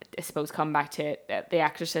 But I suppose come back to it, The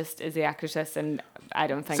Exorcist is The Exorcist, and I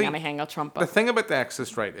don't think anything will trump it. The thing about The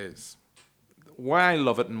Exorcist, right, is why I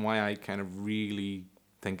love it and why I kind of really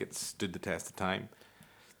think it stood the test of time.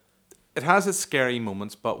 It has its scary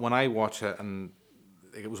moments, but when I watch it, and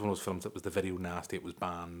it was one of those films that was the video nasty, it was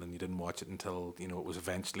banned, and you didn't watch it until, you know, it was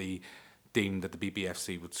eventually deemed that the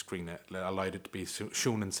BBFC would screen it, allowed it to be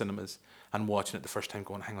shown in cinemas, and watching it the first time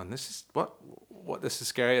going, hang on, this is, what this is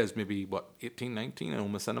scary as maybe, 18, 19 in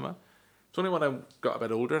Oma Cinema. It's only when I got a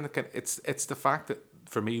bit older, and it's the fact that,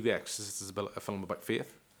 for me, The Exorcist is a film about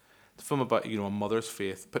faith. It's a film about, you know, a mother's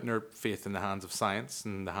faith, putting her faith in the hands of science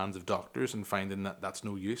and the hands of doctors, and finding that that's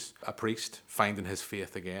no use. A priest finding his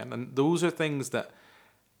faith again. And those are things that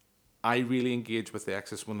I really engage with The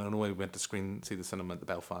Exorcist. When I know I went to see the cinema at the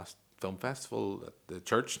Belfast Film Festival at the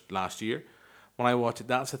church last year, when I watch it,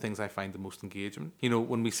 that's the things I find the most engaging. You know,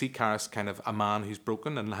 when we see Karis, kind of a man who's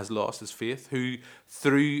broken and has lost his faith, who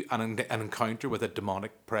through an encounter with a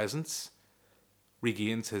demonic presence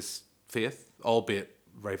regains his faith, albeit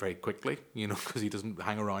very, very quickly, you know, because he doesn't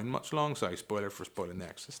hang around much long. Sorry, spoiler for spoiling The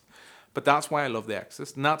Exorcist. But that's why I love The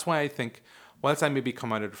Exorcist, and that's why I think, whilst I maybe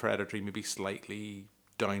come out of Hereditary maybe slightly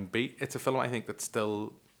downbeat, it's a film I think that's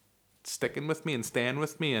still sticking with me and staying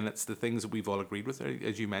with me, and it's the things that we've all agreed with,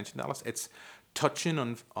 as you mentioned, Alice. It's touching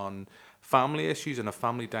on family issues and a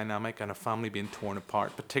family dynamic and a family being torn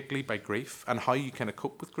apart, particularly by grief, and how you kind of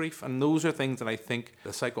cope with grief. And those are things that I think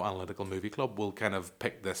the Psychoanalytical Movie Club will kind of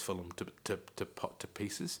pick this film to put to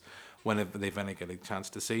pieces whenever they've any get a chance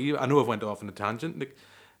to see. I know I've went off on a tangent, like,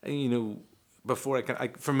 you know, before I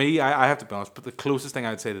have to be honest, but the closest thing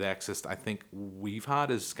I'd say to The Exorcist I think we've had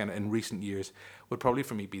is kind of in recent years would probably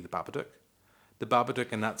for me be The Babadook. The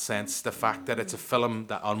Babadook, in that sense, the fact that it's a film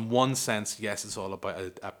that on one sense, yes, it's all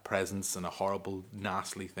about a presence and a horrible,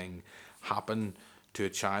 nasty thing happen to a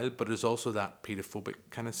child, but there's also that paedophobic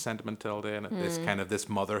kind of sentimentality in it. This kind of this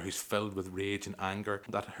mother who's filled with rage and anger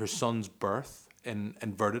that her son's birth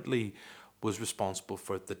inadvertently was responsible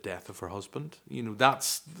for the death of her husband. You know,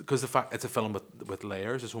 that's because the fact it's a film with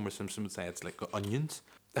layers, as Homer Simpson would say, it's like onions.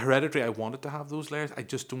 Hereditary, I wanted to have those layers. I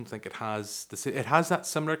just don't think it has it has that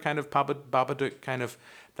similar kind of Babadook kind of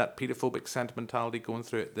that paedophobic sentimentality going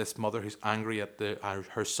through it. This mother who's angry at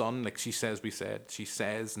her son, like she says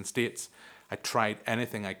and states, I tried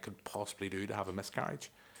anything I could possibly do to have a miscarriage,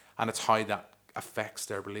 and it's how that affects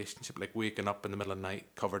their relationship, like waking up in the middle of the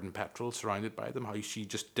night covered in petrol, surrounded by them, how she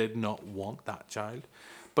just did not want that child.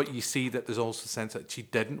 But you see that there's also a sense that she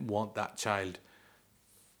didn't want that child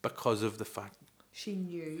because of the fact she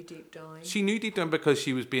knew deep down. She knew deep down because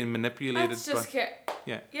she was being manipulated. That's just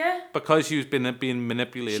yeah. Because she was being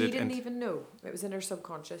manipulated. She didn't even know. It was in her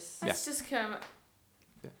subconscious. That's just kind of.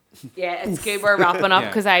 Yeah, it's good we're wrapping up Yeah.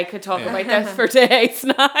 because I could talk about this for days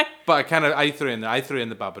now. But I threw in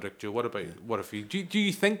the Babadook, Joe. What if you do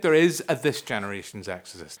you think there is a this generation's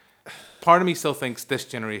Exorcist? Part of me still thinks this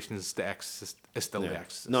generation's The Exorcist is still The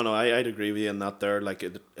Exorcist. No, I'd agree with you in that there. Like,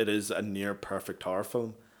 it is a near perfect horror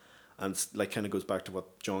film. And it's, like, kind of goes back to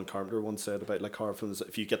what John Carpenter once said about, like, horror films.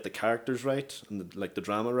 If you get the characters right and, the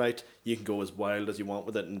drama right, you can go as wild as you want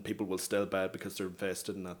with it and people will still buy it because they're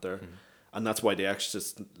invested in that there. And that's why The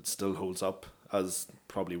Exorcist still holds up as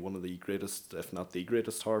probably one of the greatest, if not the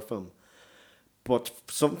greatest, horror film. But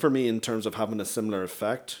something for me in terms of having a similar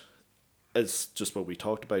effect is just what we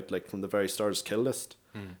talked about, like, from the very start, is Kill List.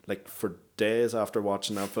 Like, for days after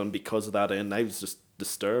watching that film, because of that end, I was just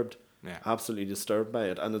disturbed. Yeah. Absolutely disturbed by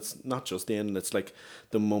it. And it's not just the end, it's like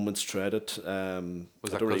the moments dreaded.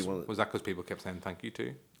 Was that because people kept saying thank you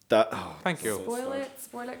to? Thank you. Spoil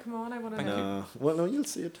it, come on, I want to Thank know. you. Well, no, you'll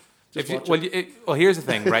see it. Just watch it. Well, here's the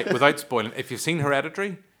thing, right? Without spoiling, if you've seen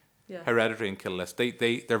Hereditary, Yeah. Hereditary and Kill List,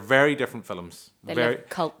 they're very different films. They look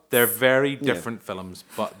cults. They're very different films,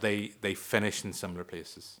 but they finish in similar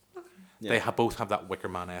places. Yeah. They both have that Wicker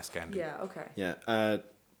Man-esque ending. Yeah, okay. Yeah,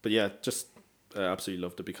 but yeah, just absolutely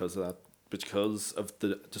loved it because of that. Because of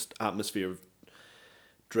the just atmosphere of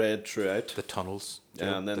dread throughout. The tunnels.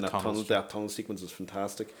 Yeah, and then that tunnel sequence was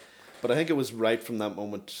fantastic. But I think it was right from that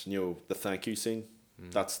moment, the thank you scene.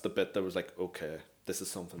 That's the bit that was like, okay, this is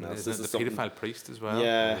something else. Isn't This it is the something. paedophile priest as well?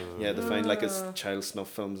 Yeah, they find like his child snuff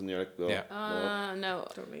films, and you're like, oh, Yeah. No,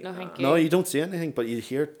 Don't need no, that. thank you. no, you don't see anything, but you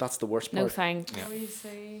hear that's the worst part. No, thanks. Yeah. What do you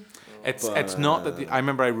say? It's not that I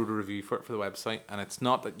remember I wrote a review for it for the website, and it's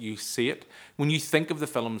not that you see it. When you think of the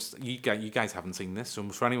films, you guys haven't seen this, so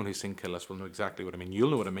for anyone who's seen Kill List will know exactly what I mean. You'll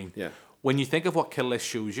know what I mean. Yeah. When you think of what Kill List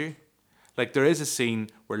shows you, like there is a scene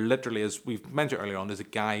where literally, as we've mentioned earlier on, there's a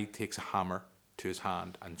guy takes a hammer to his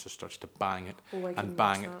hand and just starts to bang it Oh, I and can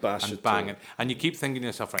bang watch it that. Bash and it bang too. it, and you keep thinking to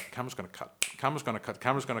yourself, right, camera's going to cut, camera's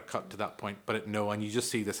going to cut to that point, but and you just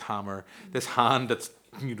see this hammer, this hand that's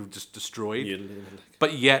just destroyed.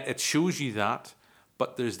 But yet it shows you that,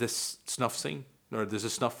 but there's this snuff scene, or there's a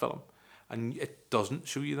snuff film, and it doesn't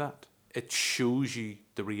show you that. It shows you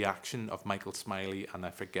the reaction of Michael Smiley, and I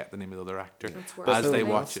forget the name of the other actor, That's worse. as they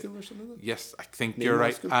Bill watch it. Yes, I think you're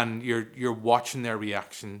right. And you're watching their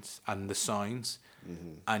reactions and the sounds,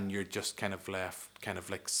 and you're just kind of left, kind of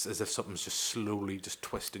like as if something's just slowly just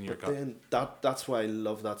twisting your gut. Then that's why I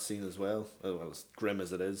love that scene as well. Well, as grim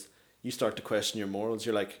as it is, you start to question your morals.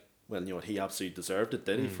 You're like, well, he absolutely deserved it,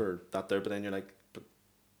 did he, for that there? But then you're like, but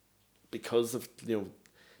because of the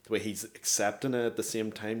way he's accepting it at the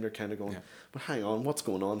same time, you're kind of going, but hang on, what's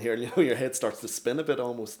going on here? Your head starts to spin a bit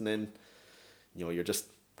almost, and then you're just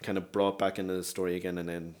kind of brought back into the story again, and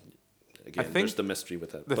then again there's the mystery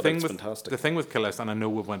with it. It's fantastic. The thing with Kill List, and I know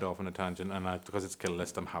we went off on a tangent, and because it's Kill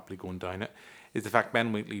List, I'm happily going down it, is the fact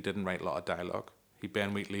Ben Wheatley didn't write a lot of dialogue.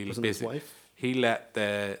 Ben Wheatley Wasn't his wife? He let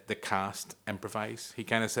the cast improvise. He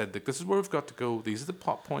kind of said, this is where we've got to go. These are the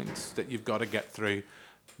plot points that you've got to get through.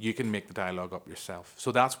 You can make the dialogue up yourself.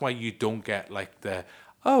 So that's why you don't get like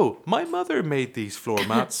my mother made these floor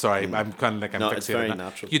mats. Sorry, I'm kind of like I'm fixated it's very on that.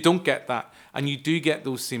 natural. You don't get that, and you do get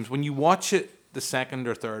those scenes when you watch it the second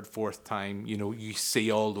or third, fourth time. You see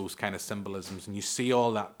all those kind of symbolisms, and you see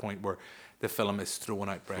all that point where the film is throwing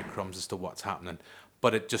out breadcrumbs as to what's happening.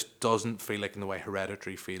 But it just doesn't feel like in the way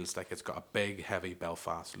Hereditary feels like it's got a big, heavy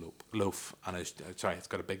Belfast loaf, and it's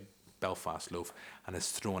got a big Belfast loaf, and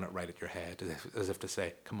it's throwing it right at your head as if to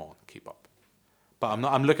say, "Come on, keep up." But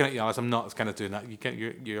I'm looking at you, Alice. I'm not kind of doing that. You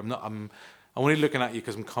can't. I'm only looking at you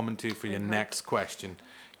because I'm coming to you for your next question.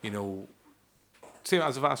 See,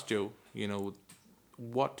 as I've asked Joe,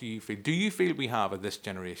 what do you feel? Do you feel we have this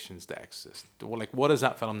generation's The Exorcist? Like, what is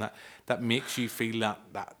that film that makes you feel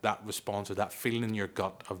that response or that feeling in your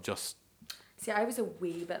gut of just? See, I was a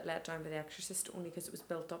wee bit let down by The Exorcist only because it was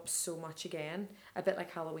built up so much again. A bit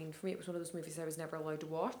like Halloween for me. It was one of those movies I was never allowed to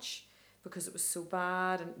watch because it was so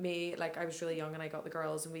bad. And I was really young and I got the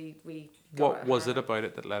girls and we What was it about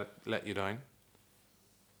it that let you down?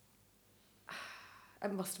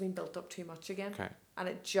 It must have been built up too much again. Okay. And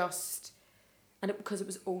because it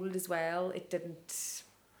was old as well,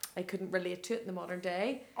 I couldn't relate to it in the modern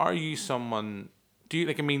day. Are you someone? Do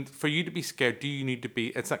you for you to be scared? Do you need to be?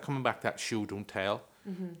 It's like coming back to that show don't tell.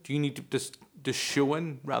 Mm-hmm. Do you need to just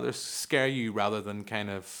showing rather scare you rather than kind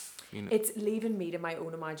of It's leaving me to my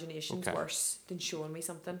own imaginations Okay. worse than showing me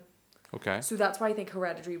something. Okay. So that's why I think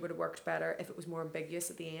Hereditary would have worked better if it was more ambiguous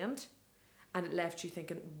at the end, and it left you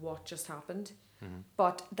thinking what just happened. Mm-hmm.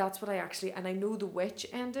 But that's what and I know The Witch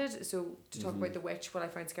ended. So to talk about The Witch, what I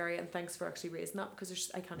found scary, and thanks for actually raising that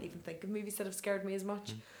because I can't even think of movies that have scared me as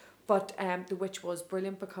much. But The Witch was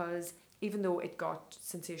brilliant because even though it got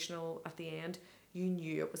sensational at the end, you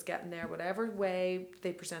knew it was getting there. Whatever way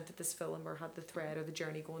they presented this film or had the thread or the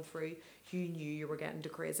journey going through, you knew you were getting to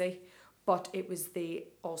crazy. But it was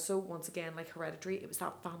also, once again, like Hereditary, it was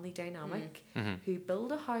that family dynamic who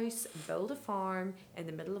build a house and build a farm in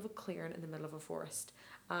the middle of a clearing, in the middle of a forest.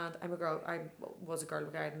 And I was a Girl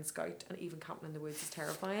Guidance Scout, and even camping in the woods is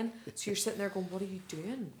terrifying. So you're sitting there going, what are you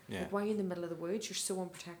doing? Yeah. Like, why are you in the middle of the woods? You're so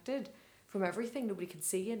unprotected from everything. Nobody can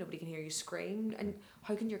see you, nobody can hear you scream. And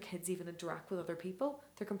how can your kids even interact with other people?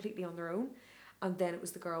 They're completely on their own. And then it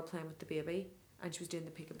was the girl playing with the baby, and she was doing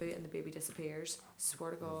the peekaboo, and the baby disappears.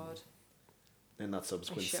 Swear to God. And that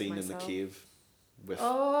subsequent shit scene in myself. the cave with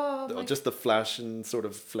Oh, just the flash and sort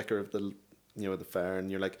of flicker of the the fire, and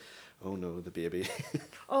you're like, oh no, the baby.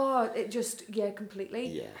 oh, it just completely.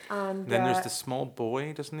 Yeah. And Then there's the small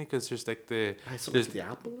boy, doesn't he? Because there's like There's the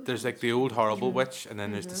apple. there's like the old horrible witch, and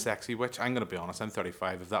then there's the sexy witch. I'm gonna be honest. I'm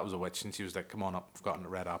 35. If that was a witch and she was like, "Come on up, I've gotten a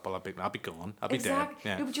red apple," I'd be gone. I'd be dead.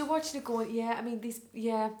 Yeah. No, but you're watching it going, I mean,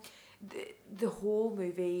 the whole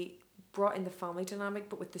movie brought in the family dynamic,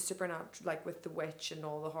 but with the supernatural, like with the witch and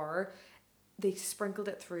all the horror, they sprinkled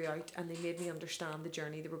it throughout, and they made me understand the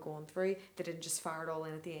journey they were going through. They didn't just fire it all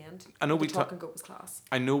in at the end. I know the talking goat was class.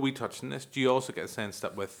 I know we touched on this. Do you also get a sense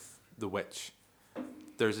that with the witch,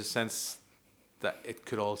 there's a sense that it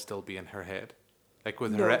could all still be in her head? Like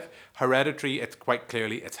with No. Hereditary, it's quite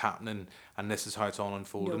clearly it's happening, and this is how it's all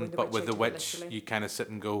unfolding. with The But Witch, with the I witch, take it literally. you kind of sit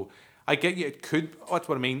and go, I get you. It could. That's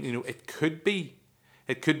what I mean. It could be.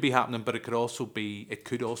 It could be happening, but it could also be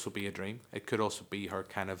a dream. It could also be her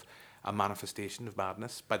kind of a manifestation of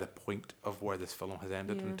madness by the point of where this film has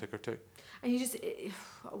ended and took her to. And you just,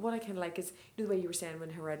 what I kind of like is, the way you were saying when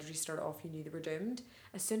Hereditary started off, you knew they were doomed.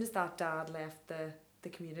 As soon as that dad left the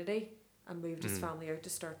community and moved his family out to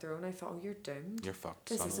start their own, I thought, oh, you're doomed. You're fucked.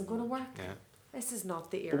 This son. isn't going to work. Yeah. This is not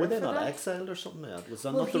the era But were they for not that. exiled or something? Was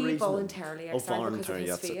that Well, not the he reason? voluntarily exiled because of voluntary, his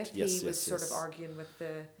that's it. faith. Yes, He was yes, sort of yes. arguing with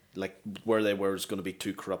the... Like where they were was going to be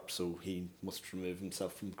too corrupt, so he must remove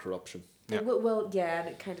himself from corruption. Yeah. Well, and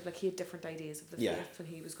it kind of like he had different ideas of the Yeah. faith, and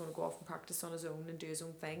he was going to go off and practice on his own and do his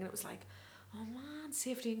own thing, and it was like, oh man,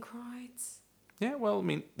 safety in crowds. Yeah, well, I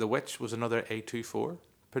mean, The Witch was another A24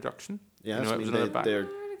 production. Yeah, it was another back. they're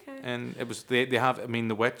Right, okay. And it was they have. I mean,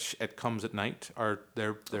 The Witch, It Comes at Night are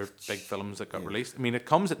they're big films that got released. I mean, It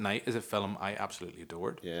Comes at Night is a film I absolutely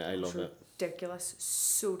adored. yeah, I love it. Ridiculous.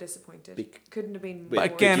 So disappointed. Couldn't Couldn't have been Wait, more.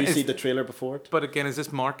 again, did you if- see the trailer before it? But again, is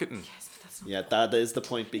this marketing? Yes, but that's not... Yeah, that is the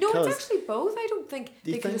point No, because it's actually both. I don't think Do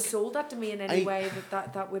you they could have think- sold that to me in any I- way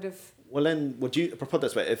that would have... well then would you put it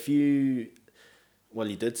this way, if you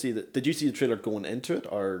you did see did you see the trailer going into it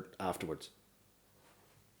or afterwards?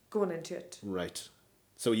 Going into it. Right.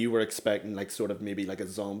 So you were expecting like sort of maybe like a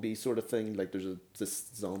zombie sort of thing, like there's this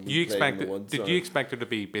zombie You plague in the expect woods. did or- you expect there to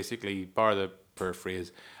be basically, bar the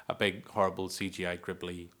paraphrase, a big horrible CGI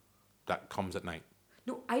gribbly that comes at night?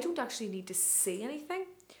 No, I don't actually need to see anything.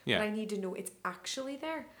 Yeah. But I need to know it's actually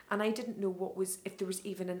there. And I didn't know if there was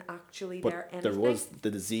even an actually But there anything. there was the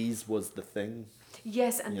disease was the thing.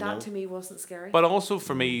 Yes, and you that know? to me wasn't scary. But also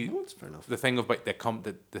for me, No, it's fair enough. the thing about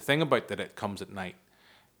the thing about that it comes at night.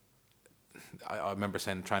 I remember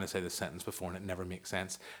trying to say this sentence before, and it never makes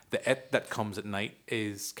sense. The it that comes at night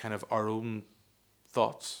is kind of our own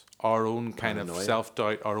thoughts, our own kind of Paranoia.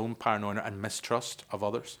 self-doubt, our own paranoia and mistrust of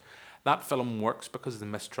others. That film works because of the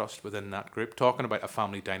mistrust within that group. Talking about a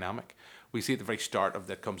family dynamic, we see at the very start of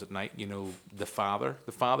That Comes at Night, the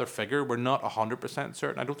father figure, we're not 100%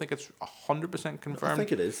 certain. I don't think it's 100% confirmed. I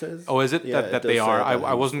think it is. Oh, is it? Yeah, that it they does are? say that I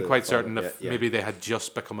he's wasn't the quite father. certain if Yeah. maybe they had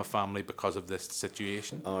just become a family because of this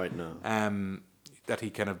situation. All right, no. That he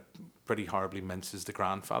kind of pretty horribly minces the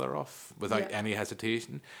grandfather off without Yeah. any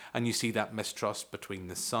hesitation. And you see that mistrust between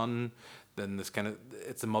the son, then this kind of,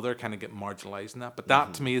 it's the mother kind of get marginalised in that. But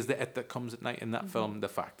that to me is the it that comes at night in that film, the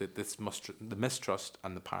fact that the mistrust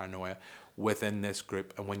and the paranoia within this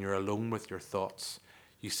group. And when you're alone with your thoughts,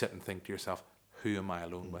 you sit and think to yourself, who am I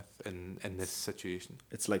alone with in this situation?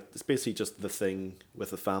 It's basically just the thing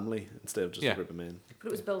with a family instead of just Yeah. a group of men. But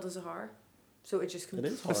it was billed as a horror. So it just... It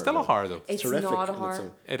is It's still a horror though. It's terrific not a in its horror.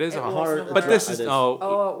 own- It is a It horror. wasn't a But horror. this is, It is. oh,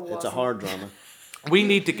 Oh, it It's a wasn't. hard drama. we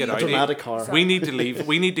need to get A out of here. dramatic horror. We need to leave.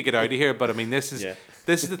 We need to get out of here. But I mean, this is Yeah.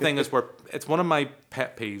 this is the thing is where it's one of my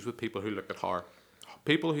pet peeves with people who look at horror.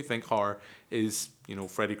 People who think horror is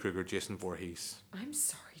Freddy Krueger, Jason Voorhees. I'm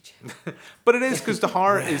sorry, Jim. But it is because the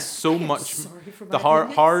horror is so much. sorry for The my horror,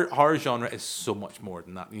 opinions. horror genre is so much more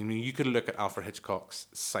than that. You could look at Alfred Hitchcock's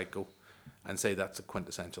Psycho, and say that's a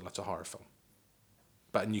quintessential. That's a horror film.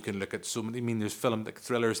 But and you can look at so many. I mean, there's film like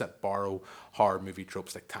thrillers that borrow horror movie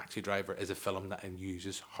tropes. Like Taxi Driver is a film that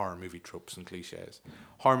uses horror movie tropes and cliches.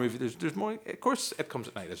 Horror movie. There's more. Of course, It Comes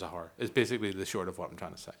at Night as a horror. Is basically the short of what I'm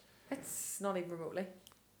trying to say. It's not even remotely.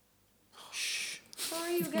 Shh.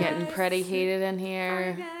 Sorry, you guys. Getting pretty heated in Sorry,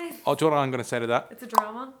 here. guys. Oh, do you know what I'm going to say to that? It's a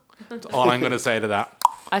drama. That's all I'm going to say to that.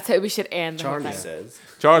 I thought we should end the whole Charlie thing. says.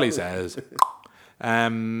 Charlie says.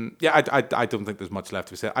 Yeah, I don't think there's much left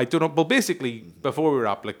to say. I don't know. Well, basically, before we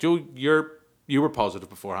wrap, like Joe, you were positive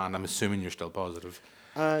beforehand. I'm assuming you're still positive.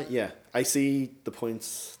 Yeah, I see the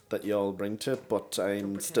points that y'all bring to it, but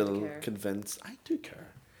I'm pretend to still care. convinced. I do care.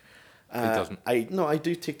 doesn't. I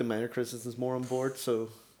do take the minor criticisms more on board. So,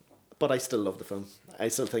 but I still love the film. I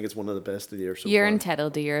still think it's one of the best of the year so You're far.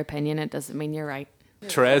 entitled to your opinion. It doesn't mean you're right.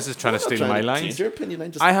 Therese is trying to I'm not steal my to lines. change your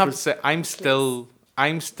opinion. I have to say, I'm still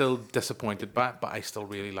disappointed by it, but I still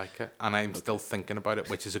really like it, and I'm still thinking about it,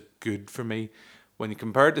 which is a good for me. When you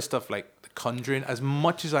compare it to stuff like The Conjuring, as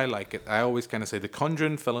much as I like it, I always kind of say The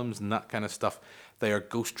Conjuring films and that kind of stuff, they are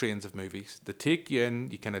ghost trains of movies. They take you in,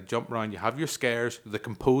 you kind of jump around, you have your scares. The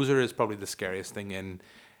composer is probably the scariest thing in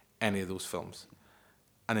any of those films.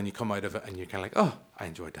 And then you come out of it and you're kind of like, oh, I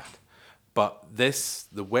enjoyed that. But this,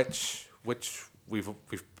 The Witch, which we've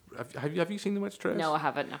have you seen The Witch, Therese? No, I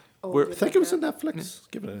haven't. No. We're- I think it was on Netflix.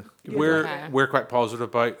 Give it a. Okay. We're quite positive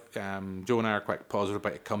about. Joe and I are quite positive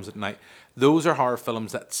about It Comes at Night. Those are horror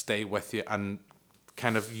films that stay with you and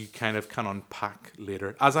you kind of can unpack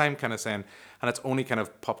later. As I'm kind of saying, and it's only kind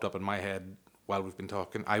of popped up in my head while we've been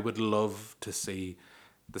talking. I would love to see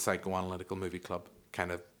the Psychoanalytical Movie Club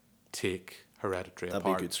kind of take Hereditary That'd be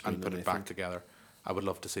a apart good screening, and put I it back think. together. I would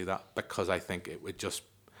love to see that because I think it would just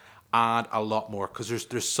add a lot more because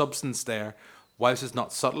there's substance there. Whilst it's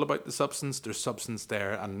not subtle about the substance, there's substance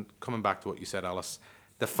there. And coming back to what you said, Alice,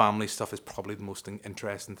 the family stuff is probably the most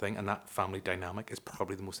interesting thing, and that family dynamic is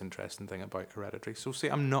probably the most interesting thing about Hereditary. So see,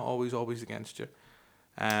 I'm not always against you.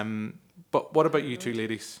 But what about you two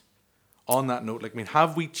ladies? On that note, like, I mean,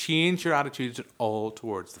 have we changed your attitudes at all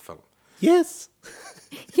towards the film? Yes.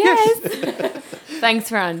 Yes. Thanks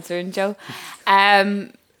for answering, Joe.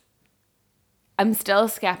 I'm still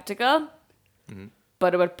skeptical,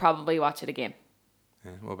 but I would probably watch it again.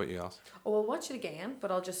 Yeah, what about you, Alice? Oh, I'll watch it again, but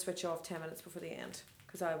I'll just switch off 10 minutes before the end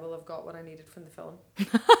because I will have got what I needed from the film.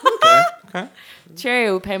 Okay.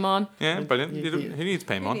 Cheerio, Paimon. Yeah, brilliant. Who needs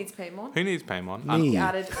Paimon? Who needs Paimon? Who needs Paimon? Me. He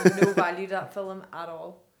added no value to that film at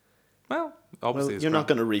all. Well, Well, obviously, it's you're not grand.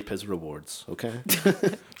 going to reap his rewards, okay?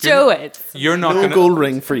 Joe, it's. You're not No gonna, gold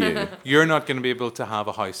ring for you. You're not going to be able to have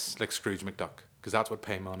a house like Scrooge McDuck because that's what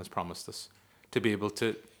Paimon has promised us, to be able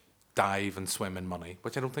to dive and swim in money,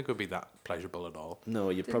 which I don't think would be that pleasurable at all. No,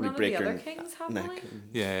 you'd Did probably none of break the your other kings have neck. money?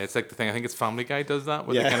 Yeah, it's like the thing. I think it's Family Guy does that,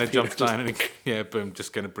 where Yeah, they kind of Peter jumps down and yeah, boom,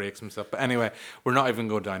 just kind of breaks himself. But anyway, we're not even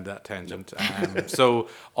going down to that tangent. So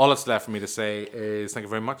all that's left for me to say is thank you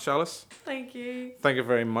very much, Alice. Thank you. Thank you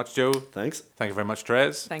very much, Joe. Thanks. Thank you very much,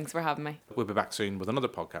 Therese. Thanks for having me. We'll be back soon with another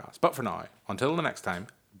podcast. But for now, until the next time,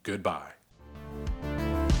 goodbye.